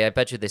the UK. I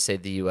bet you they say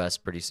the US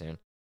pretty soon.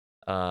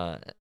 Well,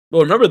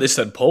 remember they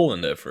said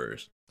Poland at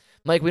first.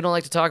 Mike, we don't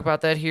like to talk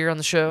about that here on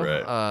the show.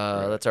 Right,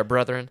 right. That's our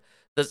brethren.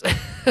 This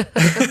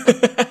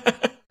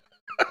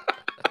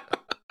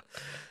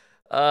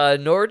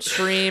Nord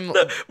Stream.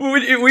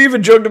 We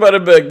even joked about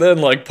it back then.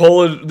 Like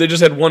Polish, they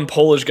just had one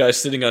Polish guy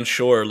sitting on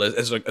shore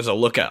as a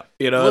lookout.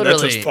 You know,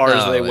 that's as far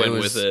as they went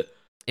with it.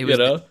 It was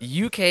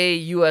the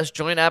UK-US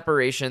joint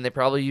operation. They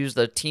probably used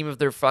a team of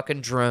their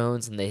fucking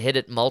drones, and they hit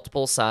it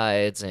multiple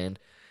sides, and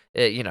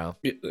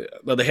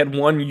Well, they had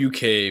one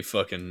UK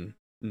fucking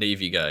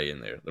Navy guy in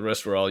there. The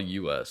rest were all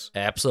US.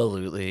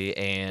 Absolutely,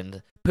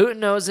 and Putin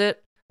knows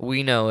it.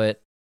 We know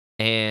it.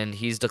 And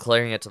he's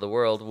declaring it to the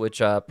world,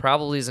 which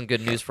probably isn't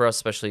good news for us,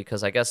 especially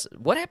because I guess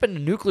what happened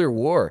to nuclear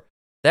war?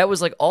 That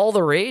was like all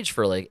the rage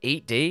for like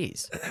 8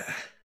 days.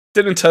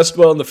 Didn't test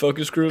well in the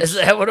focus groups. Is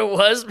that what it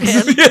was, man?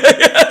 Yeah.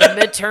 The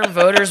midterm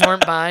voters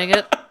weren't buying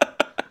it.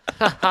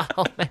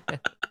 Oh, man.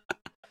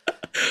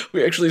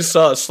 We actually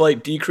saw a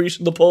slight decrease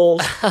in the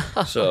polls,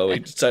 so we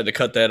decided to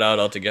cut that out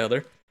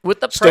altogether.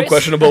 With the Still price-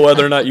 questionable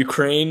whether or not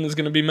Ukraine is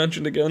going to be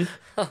mentioned again.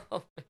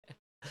 Oh,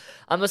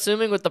 I'm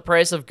assuming with the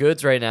price of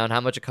goods right now and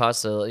how much it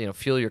costs to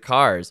fuel your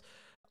cars,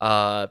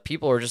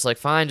 people are just like,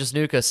 fine, just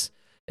nuke us.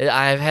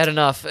 I've had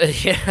enough.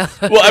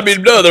 Well, I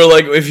mean, no, they're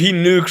like, if he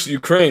nukes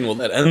Ukraine, will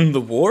that end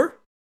the war?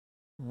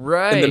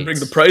 Right. And then bring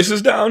the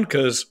prices down?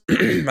 Because,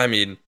 I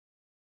mean,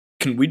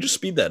 can we just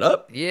speed that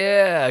up?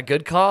 Yeah,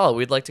 good call.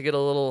 We'd like to get a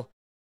little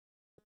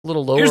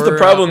lower. Here's the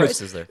problem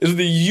prices there. is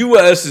the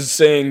U.S. is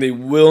saying they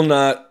will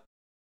not,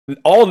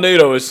 all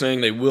NATO is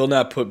saying they will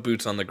not put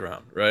boots on the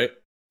ground, right?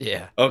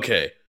 Yeah.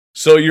 Okay.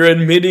 So you're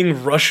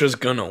admitting Russia's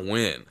gonna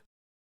win.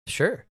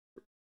 Sure.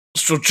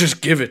 So just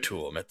give it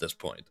to them at this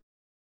point.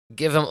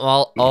 Give them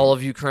all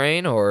of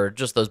Ukraine or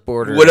just those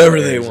borders?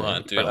 Whatever they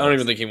want, dude. I don't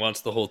even think he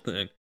wants the whole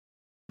thing.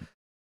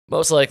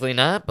 Most likely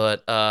not,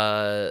 but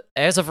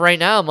as of right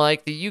now,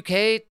 Mike, the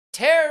UK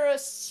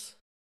terrorists.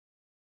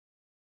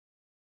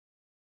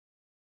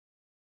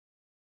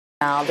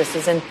 Now, this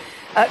is in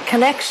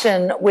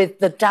connection with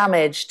the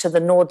damage to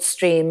the Nord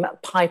Stream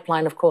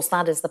pipeline. Of course,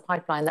 that is the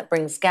pipeline that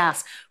brings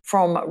gas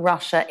from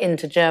Russia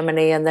into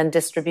Germany and then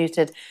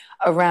distributed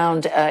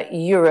around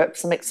Europe.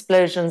 Some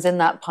explosions in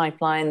that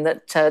pipeline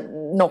that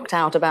knocked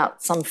out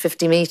about some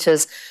 50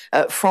 meters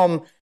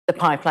from the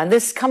pipeline.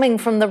 This coming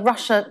from the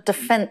Russia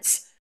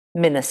Defense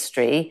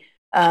Ministry,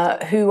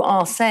 who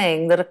are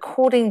saying that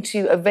according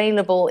to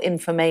available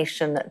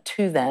information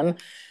to them,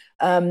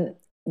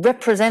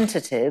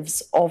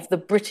 representatives of the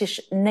British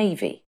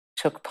Navy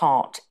took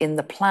part in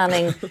the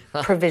planning,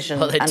 provision,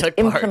 and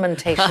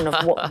implementation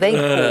of what they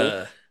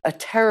call a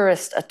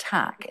terrorist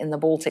attack in the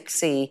Baltic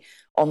Sea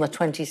on the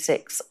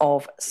 26th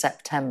of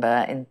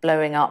September in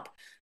blowing up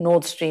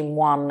Nord Stream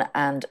 1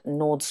 and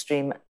Nord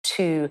Stream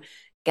 2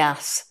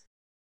 gas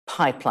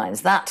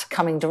pipelines. That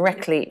coming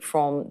directly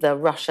from the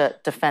Russia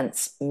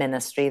Defense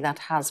Ministry. That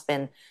has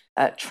been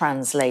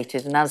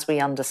translated. And as we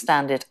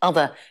understand it,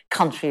 other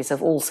countries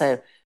have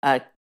also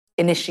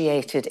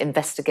initiated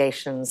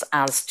investigations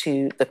as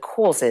to the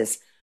causes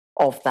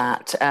of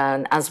that.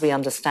 And as we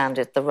understand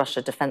it, the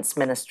Russia Defense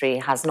Ministry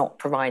has not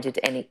provided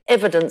any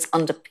evidence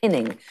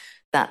underpinning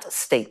that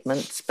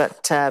statement,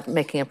 but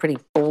making a pretty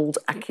bold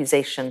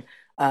accusation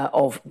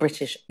of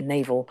British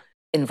naval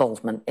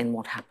involvement in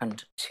what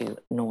happened to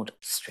Nord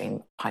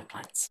Stream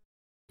pipelines.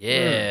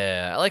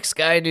 Yeah, I like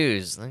Sky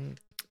News.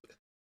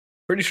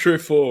 Pretty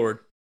straightforward.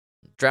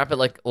 Drop it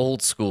like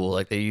old school,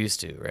 like they used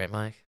to, right,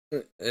 Mike?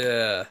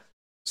 Yeah.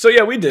 So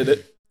yeah, we did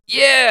it.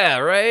 Yeah,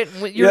 right.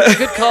 You're a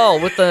good call.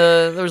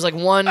 There was like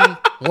one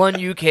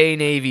UK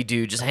Navy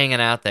dude just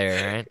hanging out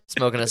there, right,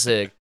 smoking a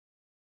cig.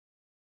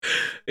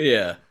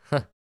 Yeah.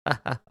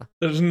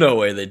 There's no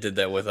way they did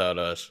that without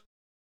us.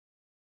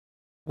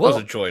 Well, it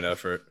was a joint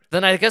effort.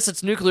 Then I guess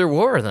it's nuclear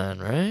war, then,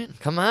 right?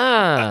 Come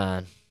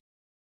on.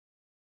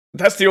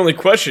 That's the only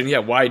question. Yeah,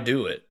 why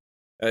do it?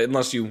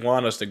 Unless you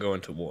want us to go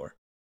into war.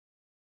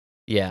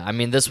 Yeah, I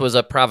mean, this was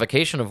a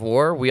provocation of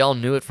war. We all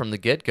knew it from the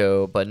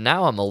get-go, but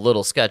now I'm a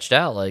little sketched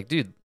out. Like,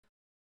 dude,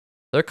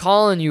 they're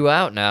calling you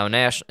out now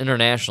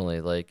internationally.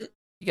 Like,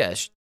 you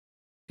guys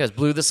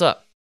blew this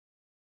up.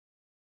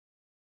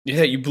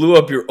 Yeah, you blew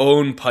up your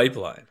own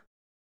pipeline.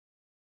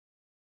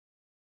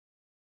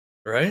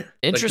 Right?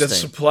 Interesting. Like that's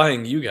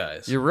supplying you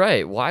guys. You're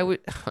right. Why would...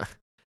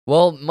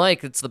 Well,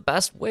 Mike, it's the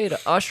best way to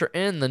usher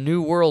in the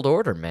new world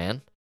order,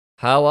 man.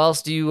 How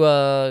else do you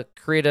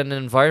create an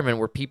environment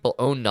where people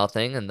own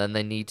nothing and then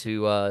they need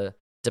to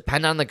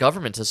depend on the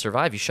government to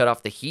survive? You shut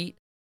off the heat.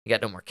 You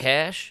got no more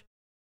cash,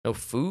 no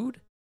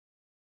food.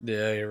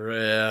 Yeah, you're right.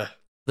 Yeah.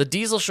 The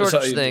diesel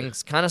shortage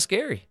thing's kind of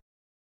scary.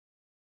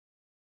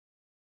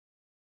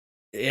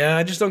 Yeah,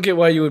 I just don't get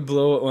why you would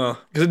blow it. Well,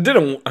 because it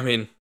didn't. I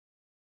mean,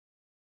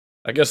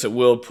 I guess it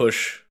will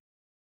push.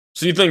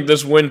 So you think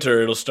this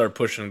winter it'll start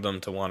pushing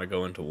them to want to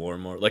go into war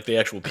more, like the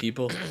actual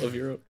people of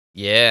Europe?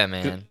 Yeah,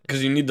 man.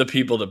 Because you need the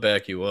people to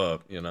back you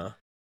up, you know?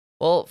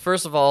 Well,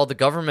 first of all, the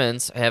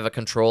governments have a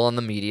control on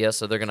the media,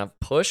 so they're going to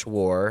push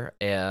war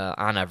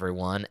on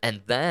everyone.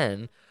 And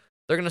then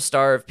they're going to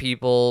starve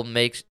people,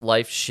 make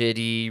life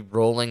shitty,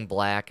 rolling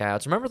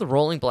blackouts. Remember the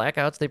rolling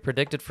blackouts they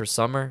predicted for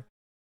summer?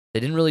 They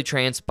didn't really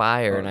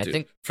transpire. And dude. I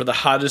think for the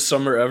hottest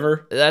summer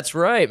ever? That's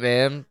right,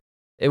 man.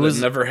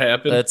 never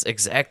happened. That's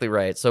exactly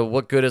right. So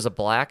what good is a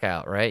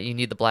blackout, right? You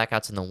need the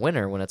blackouts in the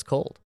winter when it's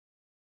cold.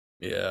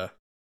 Yeah.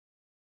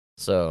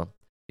 So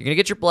you're going to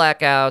get your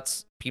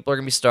blackouts. People are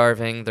going to be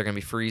starving. They're going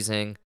to be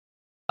freezing.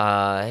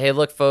 Hey,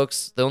 look,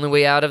 folks, the only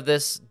way out of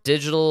this,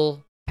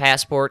 digital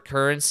passport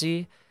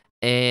currency,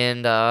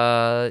 and,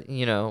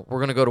 we're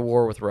going to go to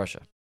war with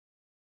Russia.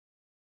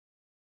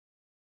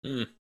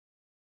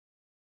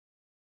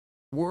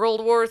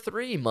 World War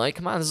III, Mike.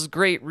 Come on, this is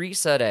great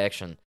reset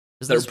action.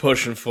 They're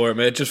pushing for it,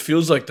 man. It just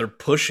feels like they're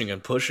pushing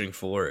and pushing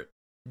for it.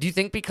 Do you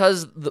think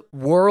because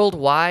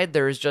worldwide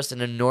there is just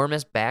an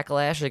enormous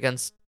backlash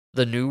against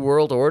the New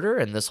World Order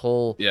and this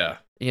whole,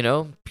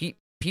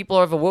 people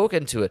have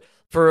awoken to it?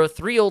 For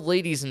 3 old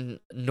ladies in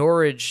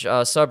Norwich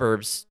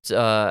suburbs,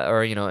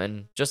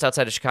 and just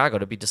outside of Chicago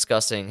to be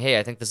discussing, hey,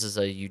 I think this is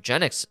a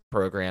eugenics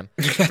program.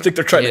 I think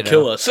they're trying to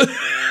kill us.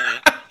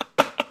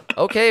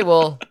 Okay,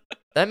 well,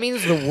 that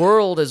means the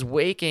world is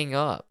waking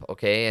up,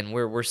 okay? And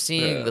we're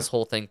seeing this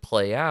whole thing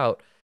play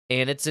out,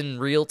 and it's in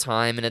real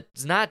time, and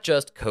it's not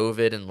just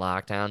COVID and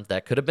lockdowns.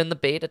 That could have been the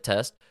beta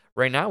test.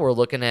 Right now we're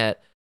looking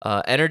at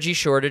energy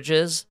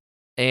shortages,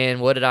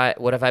 and what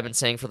have I been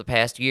saying for the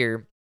past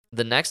year?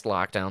 The next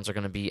lockdowns are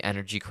going to be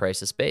energy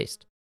crisis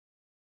based.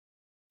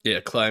 Yeah,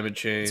 climate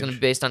change. It's going to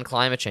be based on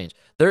climate change.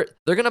 They're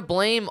going to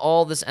blame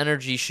all this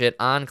energy shit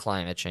on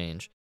climate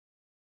change.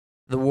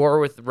 The war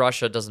with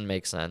Russia doesn't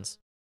make sense.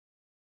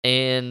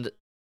 And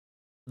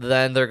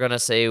then they're going to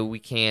say we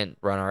can't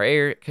run our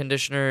air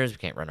conditioners, we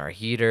can't run our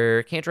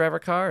heater, can't drive our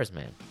cars,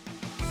 man.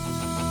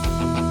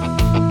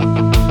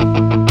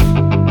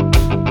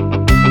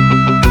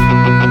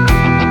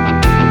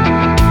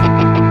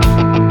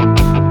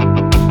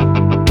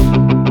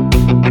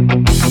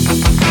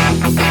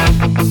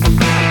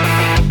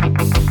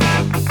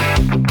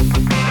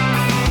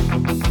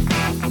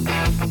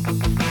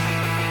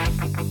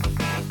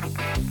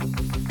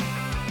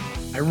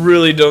 I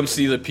really don't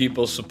see the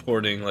people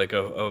supporting like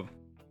a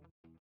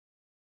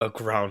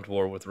ground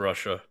war with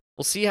Russia.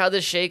 We'll see how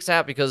this shakes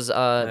out because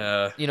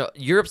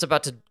Europe's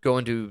about to go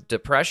into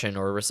depression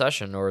or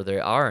recession, or they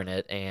are in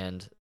it,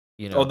 and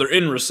they're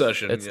in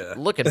recession. It's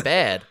looking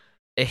bad,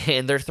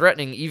 and they're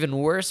threatening even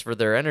worse for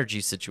their energy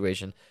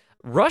situation.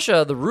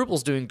 Russia, the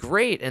ruble's doing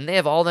great, and they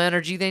have all the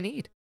energy they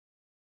need.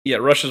 Yeah,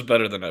 Russia's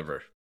better than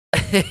ever.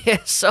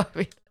 So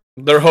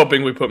they're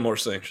hoping we put more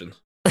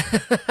sanctions.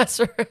 That's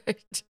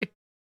right.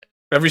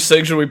 Every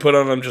sanction we put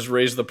on them just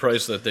raised the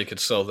price that they could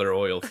sell their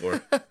oil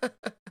for. God,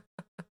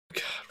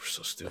 we're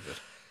so stupid.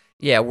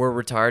 Yeah, we're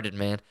retarded,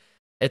 man.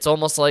 It's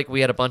almost like we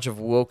had a bunch of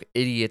woke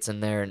idiots in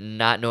there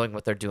not knowing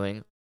what they're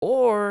doing,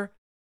 or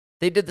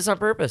they did this on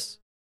purpose.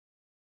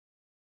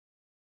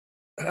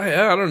 I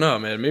don't know,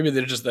 man. Maybe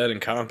they're just that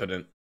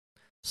incompetent.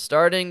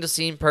 Starting to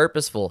seem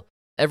purposeful.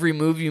 Every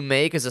move you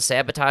make is a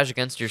sabotage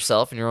against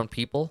yourself and your own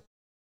people.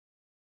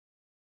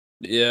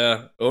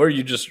 Yeah, or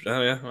you just,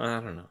 I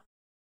don't know.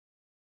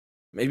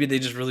 Maybe they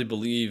just really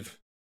believe.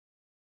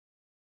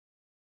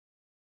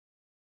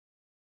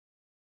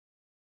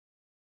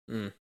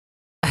 I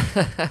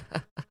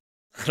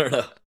don't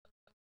know.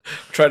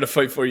 I'm trying to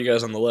fight for you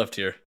guys on the left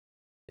here.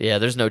 Yeah,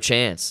 there's no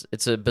chance.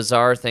 It's a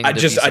bizarre thing. I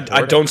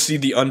don't see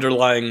the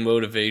underlying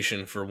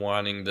motivation for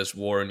wanting this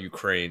war in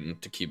Ukraine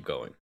to keep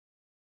going.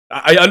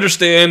 I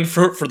understand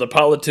for the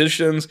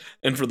politicians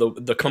and for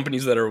the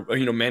companies that are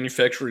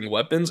manufacturing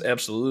weapons,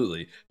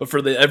 absolutely. But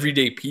for the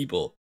everyday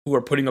people who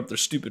are putting up their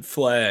stupid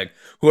flag,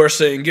 who are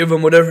saying, give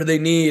them whatever they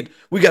need,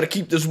 we got to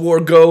keep this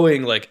war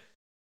going, like,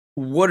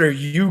 what are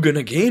you going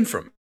to gain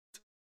from it?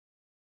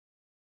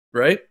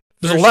 Right?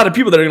 There's a lot of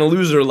people that are going to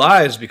lose their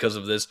lives because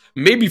of this,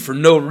 maybe for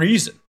no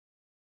reason.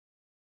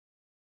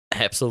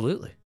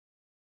 Absolutely.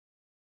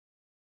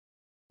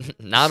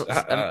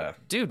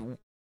 Dude,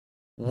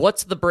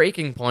 what's the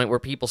breaking point where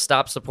people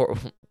stop support?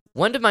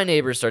 When did my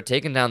neighbors start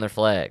taking down their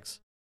flags?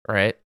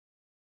 Right?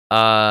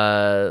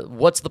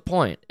 What's the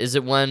point? Is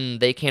it when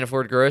they can't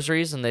afford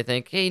groceries and they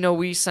think, hey,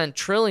 we sent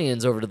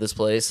trillions over to this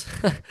place.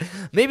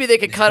 Maybe they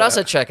could cut us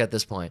a check at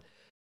this point.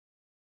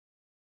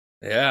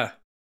 Yeah.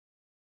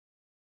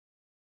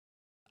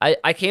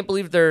 I can't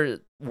believe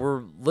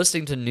we're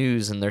listening to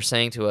news and they're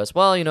saying to us,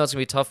 well, it's going to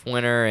be a tough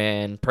winter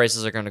and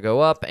prices are going to go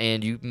up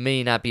and you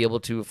may not be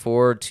able to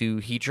afford to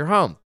heat your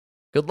home.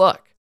 Good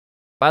luck.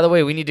 By the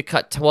way, we need to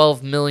cut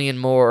 12 million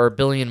more or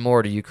billion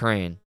more to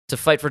Ukraine to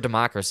fight for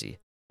democracy.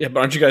 Yeah,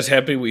 but aren't you guys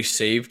happy we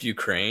saved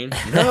Ukraine?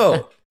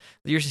 No.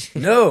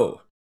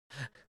 No.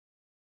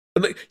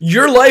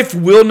 Your life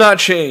will not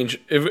change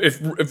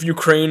if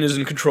Ukraine is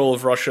in control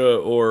of Russia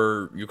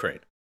or Ukraine.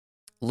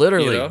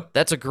 Literally.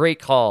 That's a great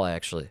call,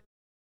 actually.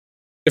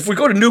 If we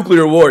go to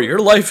nuclear war, your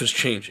life is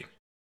changing.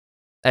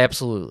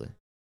 Absolutely.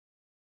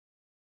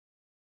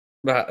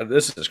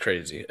 This is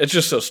crazy. It's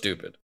just so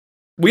stupid.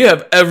 We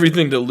have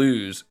everything to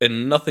lose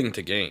and nothing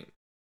to gain.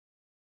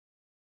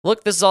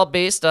 Look, this is all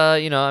based,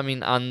 on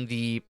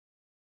the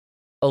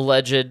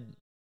alleged,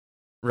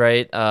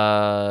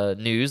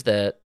 news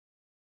that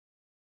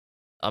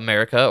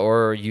America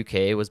or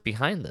UK was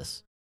behind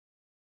this.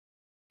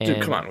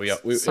 Dude, come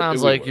on.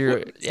 Sounds like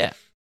you're, yeah.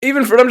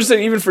 I'm just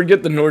saying, even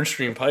forget the Nord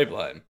Stream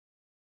pipeline.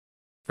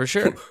 For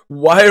sure.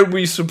 Why are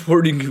we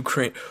supporting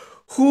Ukraine?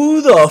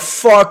 Who the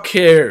fuck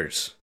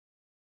cares?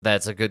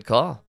 That's a good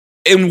call.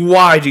 And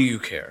why do you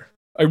care?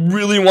 I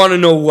really want to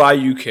know why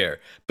you care.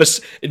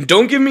 And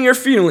don't give me your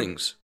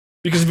feelings.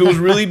 Because if it was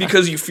really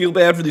because you feel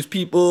bad for these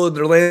people and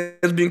their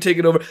lands being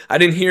taken over, I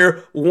didn't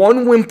hear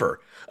one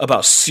whimper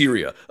about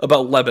Syria,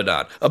 about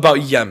Lebanon,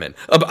 about Yemen.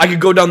 I could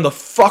go down the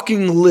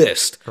fucking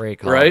list. Great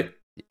call. Right?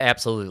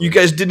 Absolutely. You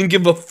guys didn't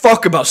give a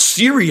fuck about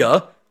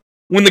Syria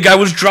when the guy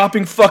was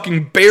dropping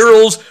fucking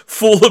barrels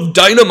full of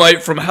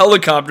dynamite from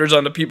helicopters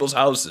onto people's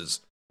houses.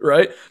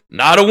 Right?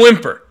 Not a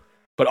whimper.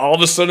 But all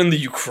of a sudden, the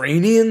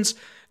Ukrainians,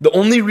 the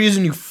only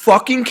reason you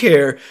fucking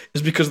care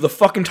is because the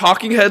fucking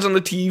talking heads on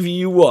the TV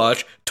you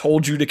watch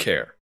told you to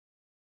care.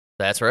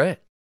 That's right.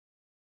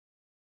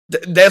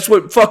 That's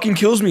what fucking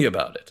kills me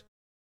about it.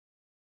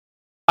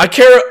 I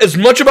care as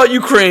much about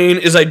Ukraine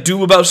as I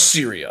do about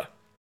Syria.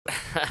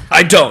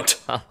 I don't.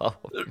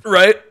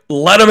 Right?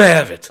 Let them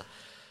have it.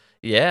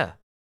 Yeah.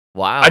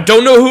 Wow. I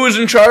don't know who is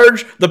in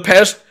charge the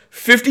past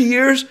 50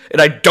 years,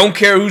 and I don't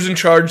care who's in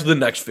charge the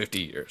next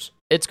 50 years.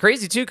 It's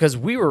crazy, too, because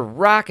we were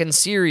rocking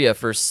Syria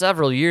for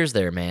several years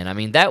there, man. I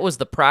mean, that was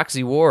the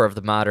proxy war of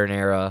the modern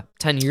era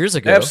 10 years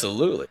ago.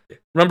 Absolutely.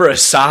 Remember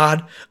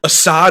Assad?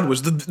 Assad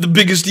was the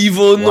biggest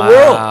evil in the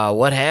world. Wow,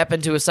 what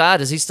happened to Assad?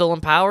 Is he still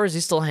in power? Is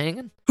he still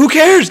hanging? Who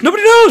cares?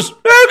 Nobody knows.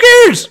 Who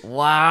cares?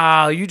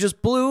 Wow, you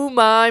just blew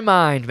my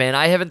mind, man.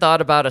 I haven't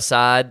thought about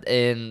Assad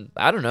in,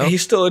 I don't know.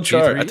 He's still in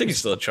charge. I think he's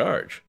still in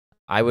charge.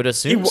 I would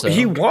assume so.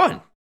 He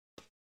won.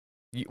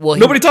 Well,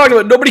 nobody talked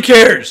about it. Nobody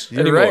cares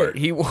anymore. Right.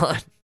 He won.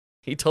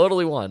 He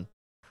totally won.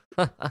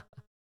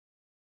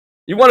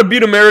 You want to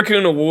beat America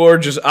in a war,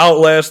 just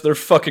outlast their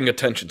fucking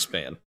attention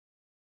span.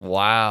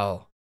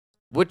 Wow.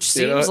 Which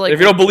seems like... If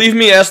you don't believe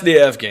me, ask the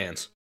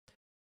Afghans.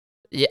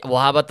 Yeah, well,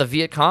 how about the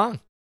Viet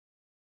Cong?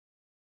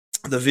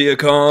 The Viet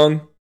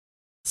Cong.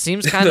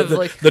 Seems kind of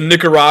like... The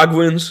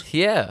Nicaraguans.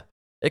 Yeah.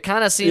 It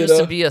kind of seems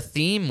to be a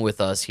theme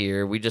with us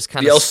here. We just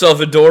kind of... The El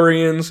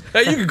Salvadorians.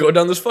 Hey, you could go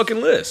down this fucking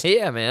list.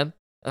 Yeah, man.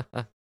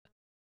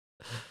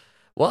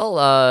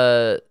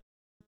 Well,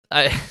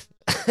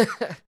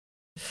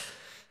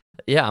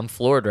 yeah, I'm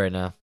floored right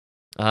now,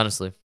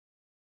 honestly.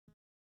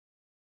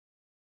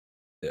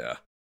 Yeah.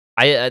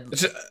 I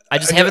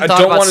just haven't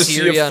thought about Syria. I don't want to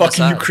see a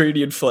fucking Assad.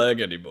 Ukrainian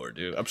flag anymore,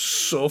 dude. I'm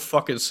so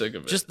fucking sick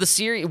of it. Just the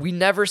Syrian. We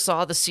never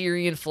saw the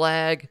Syrian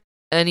flag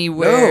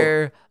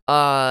anywhere.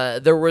 No.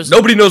 There was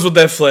nobody knows what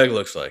that flag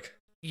looks like.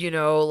 You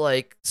know,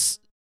 like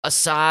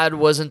Assad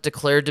wasn't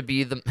declared to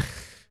be the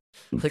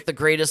like the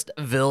greatest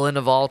villain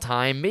of all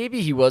time.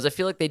 Maybe he was. I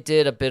feel like they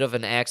did a bit of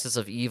an axis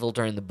of evil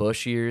during the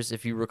Bush years,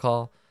 if you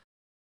recall.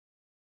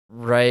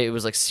 Right? It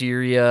was like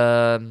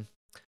Syria,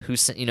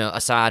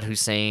 Assad,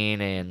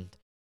 Hussein, and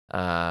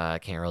I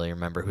can't really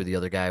remember who the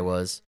other guy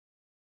was.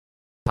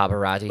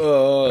 Paparazzi.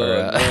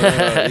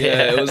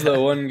 Yeah, it was the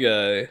one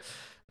guy.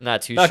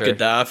 Not sure. Not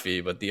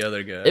Gaddafi, but the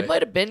other guy. It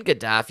might have been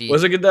Gaddafi.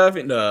 Was it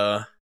Gaddafi?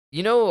 No.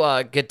 You know,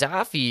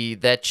 Gaddafi,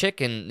 that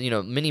chicken,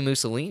 Minnie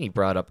Mussolini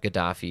brought up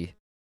Gaddafi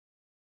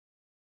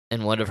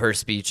in one of her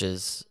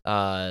speeches.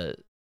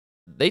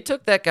 They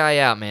took that guy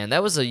out, man.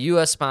 That was a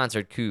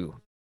U.S.-sponsored coup.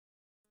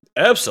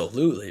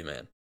 Absolutely,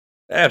 man.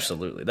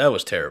 Absolutely. That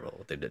was terrible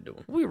what they did to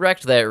him. We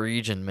wrecked that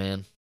region,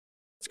 man.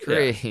 It's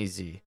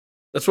crazy. Yeah.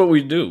 That's what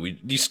we do. We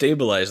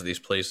destabilize these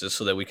places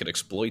so that we can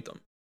exploit them.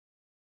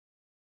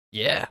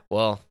 Yeah,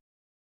 well,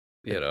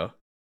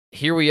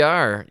 here we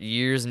are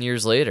years and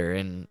years later,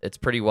 and it's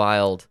pretty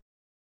wild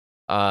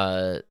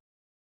to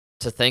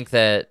think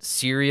that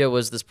Syria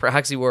was this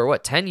proxy war,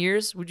 10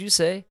 years, would you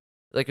say?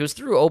 Like, it was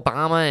through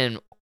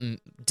Obama, and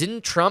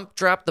didn't Trump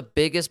drop the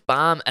biggest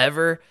bomb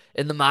ever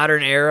in the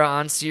modern era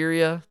on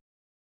Syria?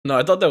 No,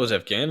 I thought that was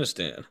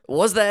Afghanistan.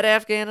 Was that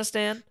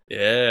Afghanistan?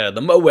 Yeah,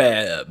 the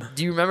Moab.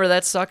 Do you remember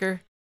that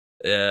sucker?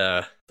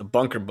 Yeah, the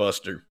bunker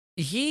buster.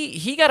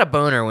 He got a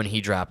boner when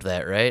he dropped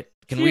that, right?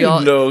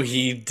 No,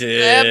 he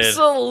did.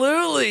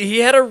 Absolutely. He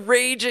had a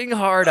raging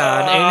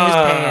hard-on in his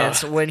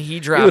pants when he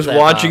dropped that. He was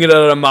watching it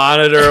on a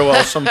monitor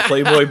while some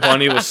Playboy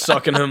bunny was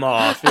sucking him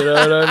off. You know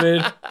what I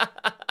mean?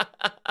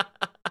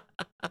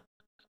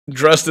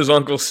 Dressed as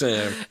Uncle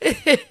Sam.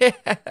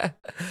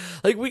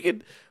 Like,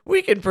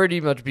 we can pretty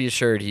much be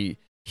assured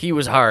he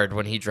was hard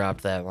when he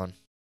dropped that one.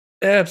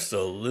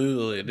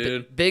 Absolutely,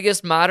 dude.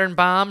 Biggest modern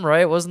bomb,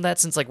 right? Wasn't that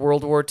since like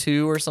World War II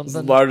or something?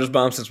 It's the largest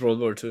bomb since World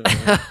War II.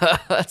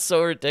 That's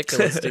so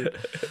ridiculous, dude.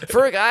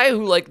 For a guy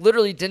who like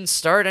literally didn't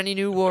start any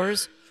new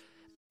wars,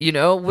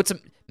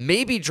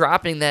 maybe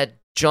dropping that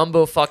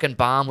jumbo fucking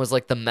bomb was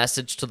like the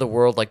message to the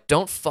world, like,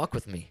 don't fuck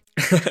with me.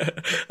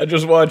 I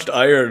just watched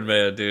Iron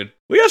Man, dude.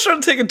 We gotta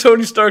start taking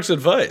Tony Stark's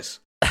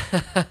advice.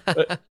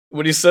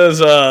 When he says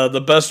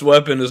the best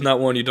weapon is not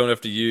one you don't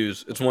have to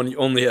use, it's one you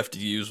only have to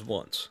use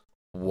once.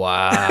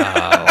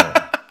 Wow.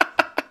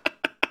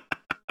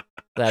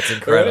 That's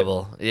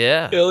incredible. Right?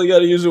 Yeah. You only got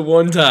to use it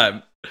one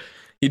time.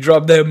 He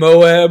dropped that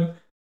Moab,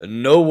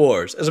 and no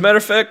wars. As a matter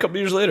of fact, a couple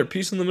years later,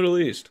 peace in the Middle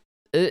East.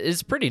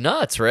 It's pretty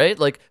nuts, right?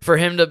 Like, for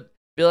him to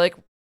be like,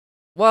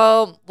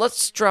 Well,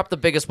 let's drop the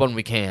biggest one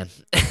we can.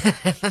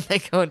 And then they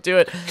go and do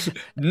it.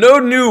 No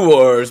new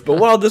wars, but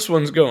while this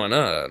one's going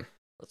on,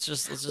 let's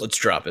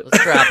drop it.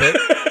 Let's drop it.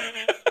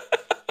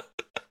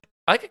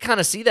 I could kind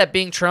of see that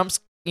being Trump's,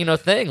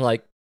 thing.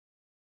 Like,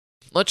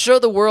 let's show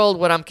the world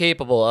what I'm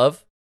capable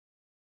of.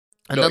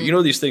 And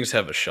then, these things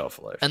have a shelf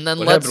life. And then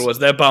what happened was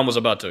that bomb was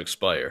about to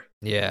expire.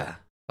 Yeah.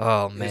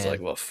 Oh man.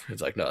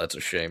 He's like, no, that's a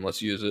shame.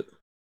 Let's use it.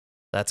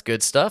 That's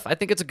good stuff. I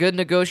think it's a good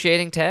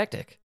negotiating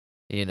tactic.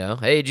 Hey,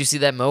 did you see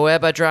that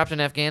Moab I dropped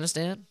in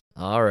Afghanistan?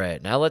 All right,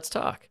 now let's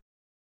talk.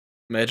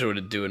 Imagine what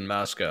it'd do in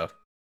Moscow.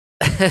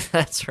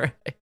 That's right.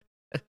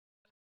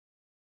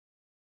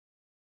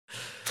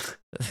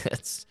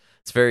 It's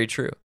very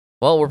true.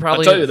 Well, we're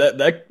probably. I'll tell you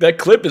that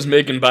clip is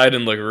making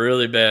Biden look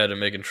really bad and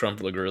making Trump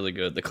look really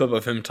good. The clip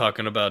of him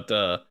talking about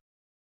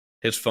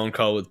his phone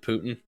call with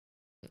Putin.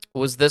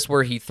 Was this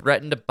where he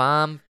threatened to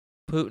bomb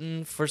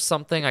Putin for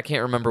something? I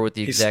can't remember what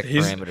the exact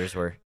parameters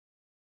were.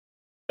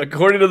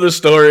 According to the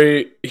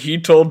story, he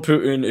told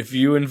Putin, if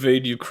you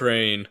invade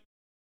Ukraine,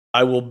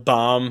 I will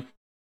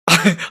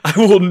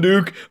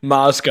nuke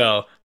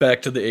Moscow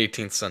back to the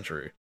 18th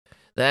century.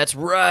 That's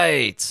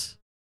right.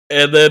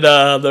 And then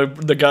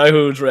the guy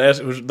who's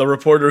the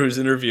reporter who's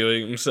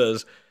interviewing him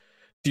says,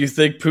 do you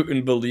think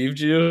Putin believed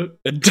you?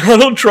 And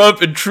Donald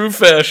Trump, in true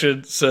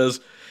fashion, says,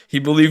 he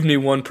believed me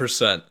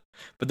 1%.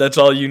 But that's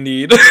all you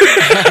need.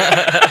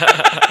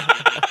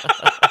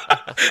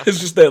 It's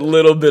just that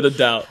little bit of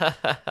doubt.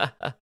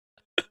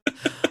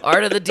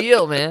 Art of the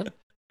deal, man.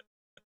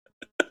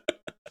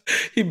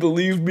 He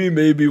believed me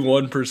maybe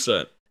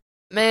 1%.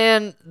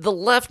 Man, the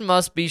left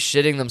must be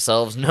shitting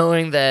themselves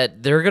knowing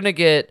that they're going to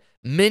get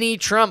mini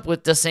Trump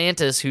with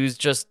DeSantis, who's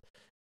just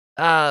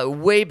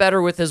way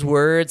better with his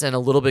words and a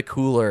little bit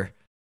cooler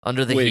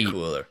under the heat. Way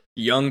cooler.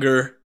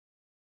 Younger.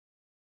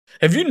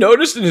 Have you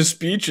noticed in his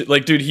speech,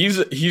 like, dude, he's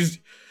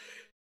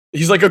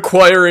like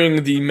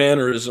acquiring the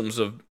mannerisms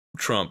of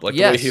Trump, like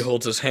the way he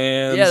holds his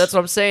hands. Yeah, that's what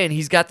I'm saying.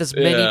 He's got this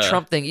mini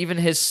Trump thing. Even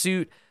his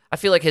suit, I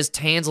feel like his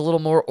tan's a little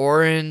more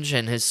orange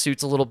and his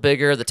suit's a little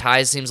bigger. The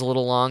tie seems a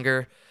little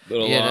longer.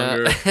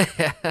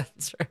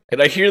 That's right.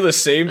 And I hear the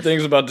same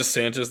things about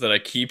DeSantis that I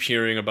keep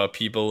hearing about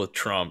people with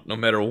Trump. No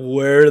matter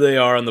where they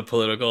are on the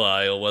political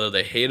aisle, whether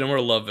they hate him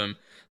or love him,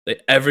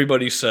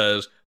 everybody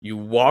says, you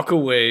walk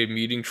away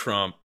meeting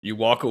Trump, you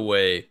walk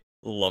away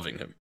loving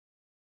him.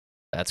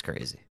 That's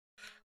crazy.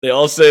 They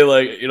all say,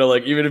 like,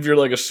 even if you're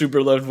like a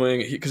super left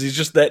wing, because he's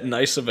just that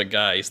nice of a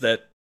guy. He's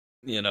that,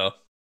 I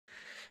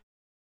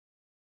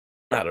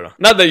don't know.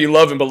 Not that you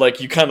love him, but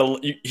like you kind of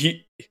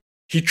he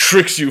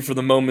tricks you for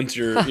the moment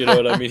you're, you know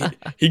what I mean?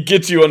 He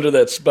gets you under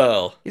that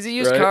spell. He's a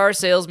used car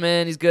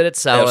salesman. He's good at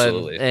selling.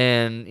 Absolutely.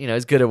 And,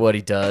 he's good at what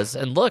he does.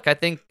 And look, I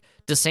think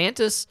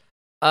DeSantis,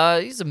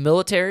 he's a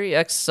military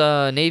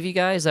ex-Navy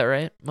guy. Is that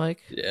right,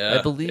 Mike? Yeah.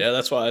 I believe. Yeah,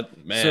 that's why,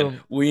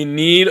 we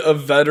need a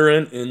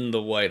veteran in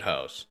the White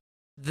House.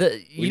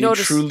 We need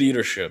true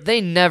leadership. They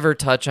never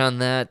touch on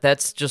that.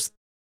 That's just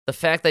the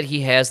fact that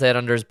he has that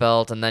under his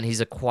belt, and then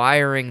he's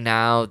acquiring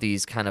now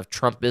these kind of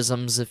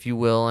Trumpisms, if you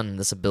will, and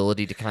this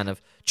ability to kind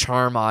of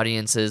charm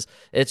audiences.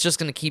 It's just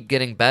going to keep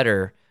getting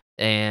better.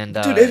 And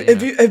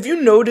dude, have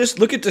you noticed?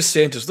 Look at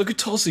DeSantis. Look at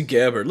Tulsi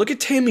Gabbard. Look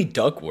at Tammy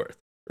Duckworth.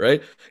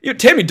 Right?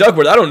 Tammy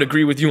Duckworth. I don't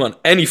agree with you on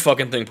any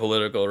fucking thing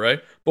political,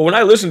 right? But when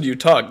I listen to you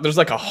talk, there's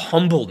like a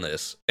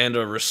humbleness and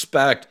a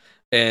respect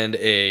and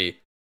a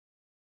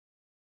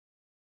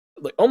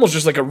almost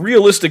just like a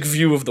realistic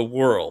view of the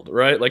world,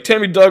 right? Like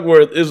Tammy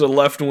Duckworth is a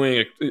left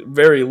wing,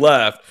 very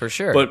left, for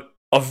sure, but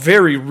a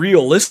very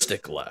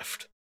realistic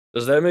left.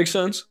 Does that make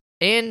sense?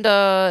 And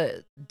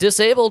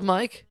disabled,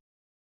 Mike.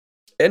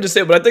 And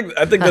disabled. But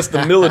I think that's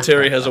the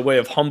military has a way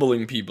of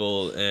humbling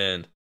people,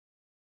 and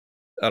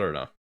I don't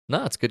know.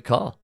 No, it's a good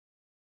call.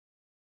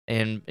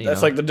 And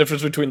that's like the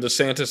difference between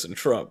DeSantis and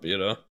Trump,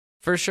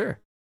 for sure.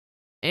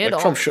 And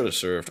Trump should have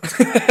served.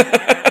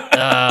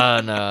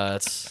 No,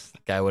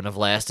 guy wouldn't have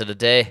lasted a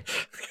day.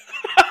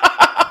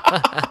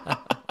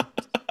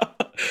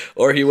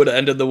 Or he would have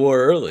ended the war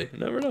early. You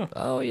never know.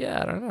 Oh,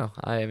 yeah, I don't know.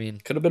 I mean...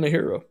 Could have been a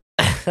hero.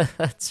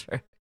 That's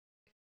right.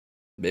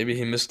 Maybe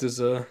he missed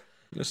his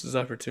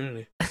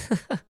opportunity.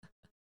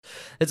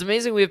 It's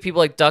amazing we have people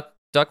like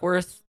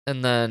Duckworth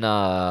and then,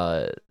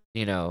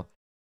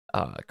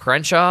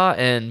 Crenshaw,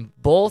 and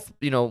both,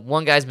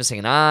 one guy's missing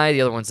an eye,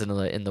 the other one's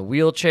in the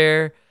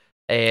wheelchair.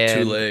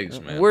 And 2 legs,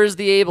 man. Where's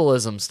the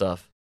ableism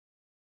stuff?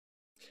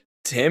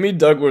 Tammy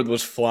Duckworth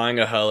was flying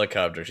a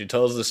helicopter. She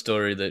tells the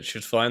story that she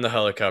was flying the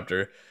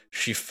helicopter.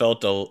 She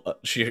felt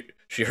she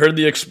heard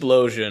the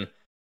explosion,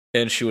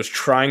 and she was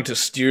trying to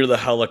steer the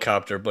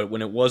helicopter, but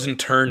when it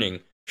wasn't turning,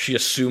 she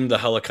assumed the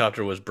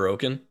helicopter was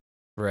broken.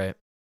 Right.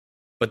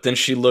 But then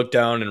she looked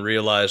down and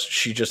realized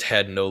she just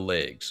had no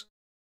legs.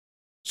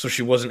 So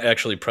she wasn't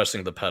actually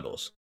pressing the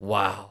pedals.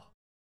 Wow.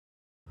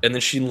 And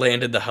then she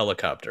landed the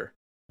helicopter.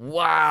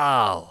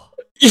 Wow.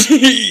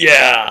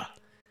 Yeah.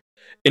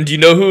 And do you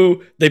know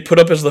who they put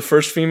up as the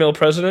first female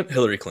president?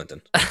 Hillary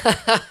Clinton.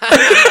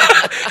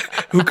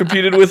 Who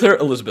competed with her?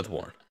 Elizabeth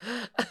Warren.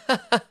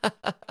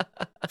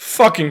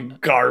 fucking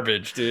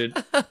garbage,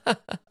 dude.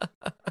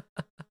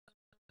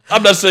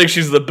 I'm not saying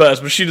she's the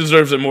best, but she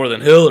deserves it more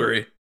than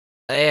Hillary.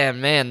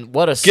 And man,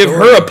 what a story. Give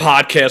her a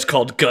podcast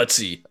called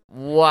Gutsy.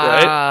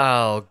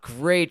 Wow, right?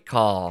 Great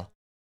call.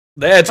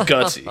 That's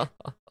gutsy.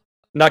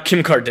 Not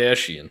Kim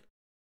Kardashian.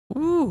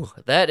 Ooh,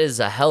 that is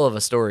a hell of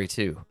a story,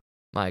 too.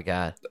 My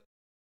God.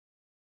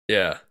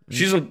 Yeah,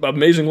 she's an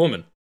amazing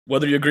woman.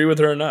 Whether you agree with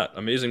her or not,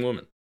 amazing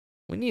woman.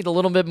 We need a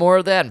little bit more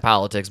of that in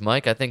politics,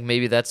 Mike. I think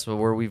maybe that's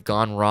where we've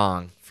gone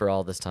wrong for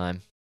all this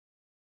time.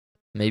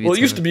 Maybe. Well,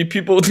 it used to be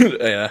people,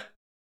 yeah.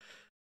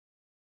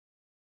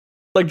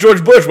 Like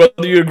George Bush,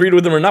 whether you agreed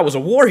with him or not, was a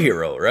war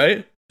hero,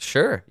 right?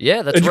 Sure.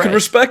 Yeah, that's and right. You can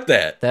respect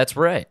that. That's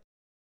right.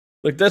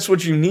 Like, that's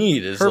what you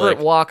need. Is Herbert like,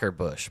 Walker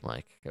Bush,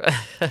 Mike.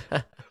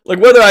 Like,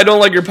 whether I don't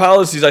like your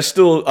policies, I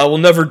will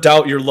never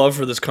doubt your love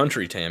for this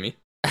country, Tammy.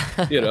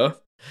 You know?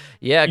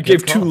 Yeah, you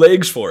gave 2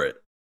 legs for it.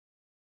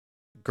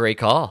 Great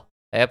call.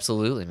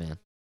 Absolutely, man.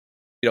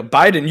 You know,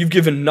 Biden, you've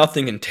given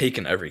nothing and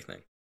taken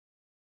everything.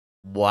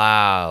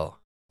 Wow.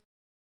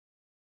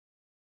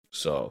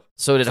 So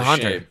did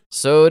Hunter. Shame.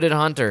 So did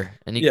Hunter.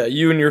 And yeah,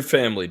 you and your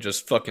family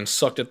just fucking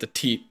sucked at the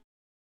teat.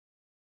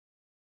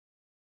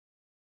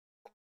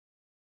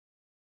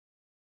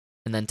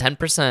 And then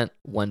 10%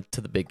 went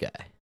to the big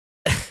guy.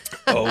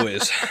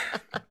 Always.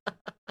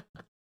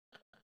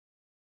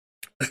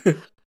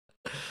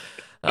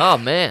 Oh,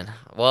 man.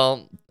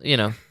 Well, you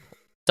know,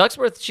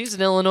 Ducksworth, she's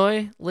an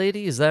Illinois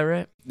lady, is that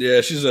right? Yeah,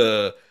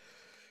 I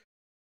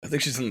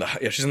think she's in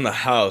the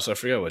House. I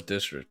forget what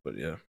district, but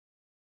yeah.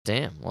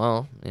 Damn,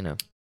 well, you know.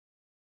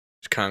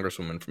 She's a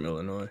congresswoman from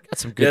Illinois. Got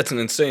some good. Yeah, it's an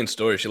insane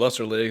story. She lost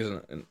her legs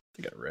and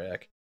they got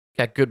Iraq.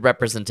 Got good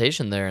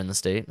representation there in the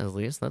state, at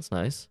least. That's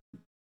nice.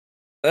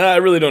 I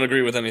really don't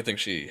agree with anything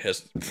she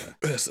has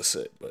to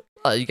say, but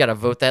you gotta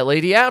vote that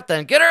lady out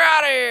then. Get her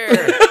out of here!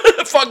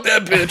 Fuck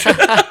that bitch.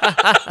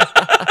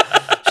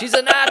 She's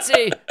a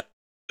Nazi.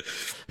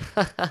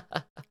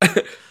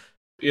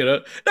 You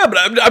know? No, but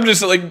I'm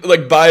just like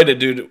Biden,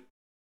 dude.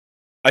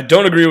 I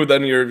don't agree with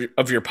any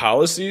of your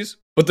policies,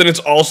 but then it's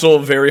also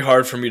very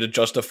hard for me to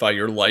justify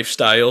your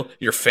lifestyle,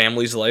 your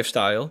family's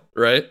lifestyle,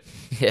 right?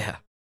 Yeah.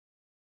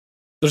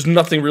 There's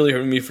nothing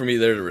really for me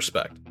there to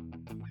respect.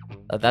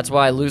 That's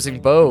why losing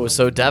Bo was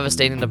so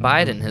devastating to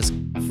Biden. His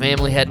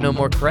family had no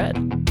more cred.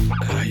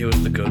 He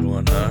was the good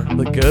one, huh?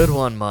 The good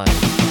one, Mike.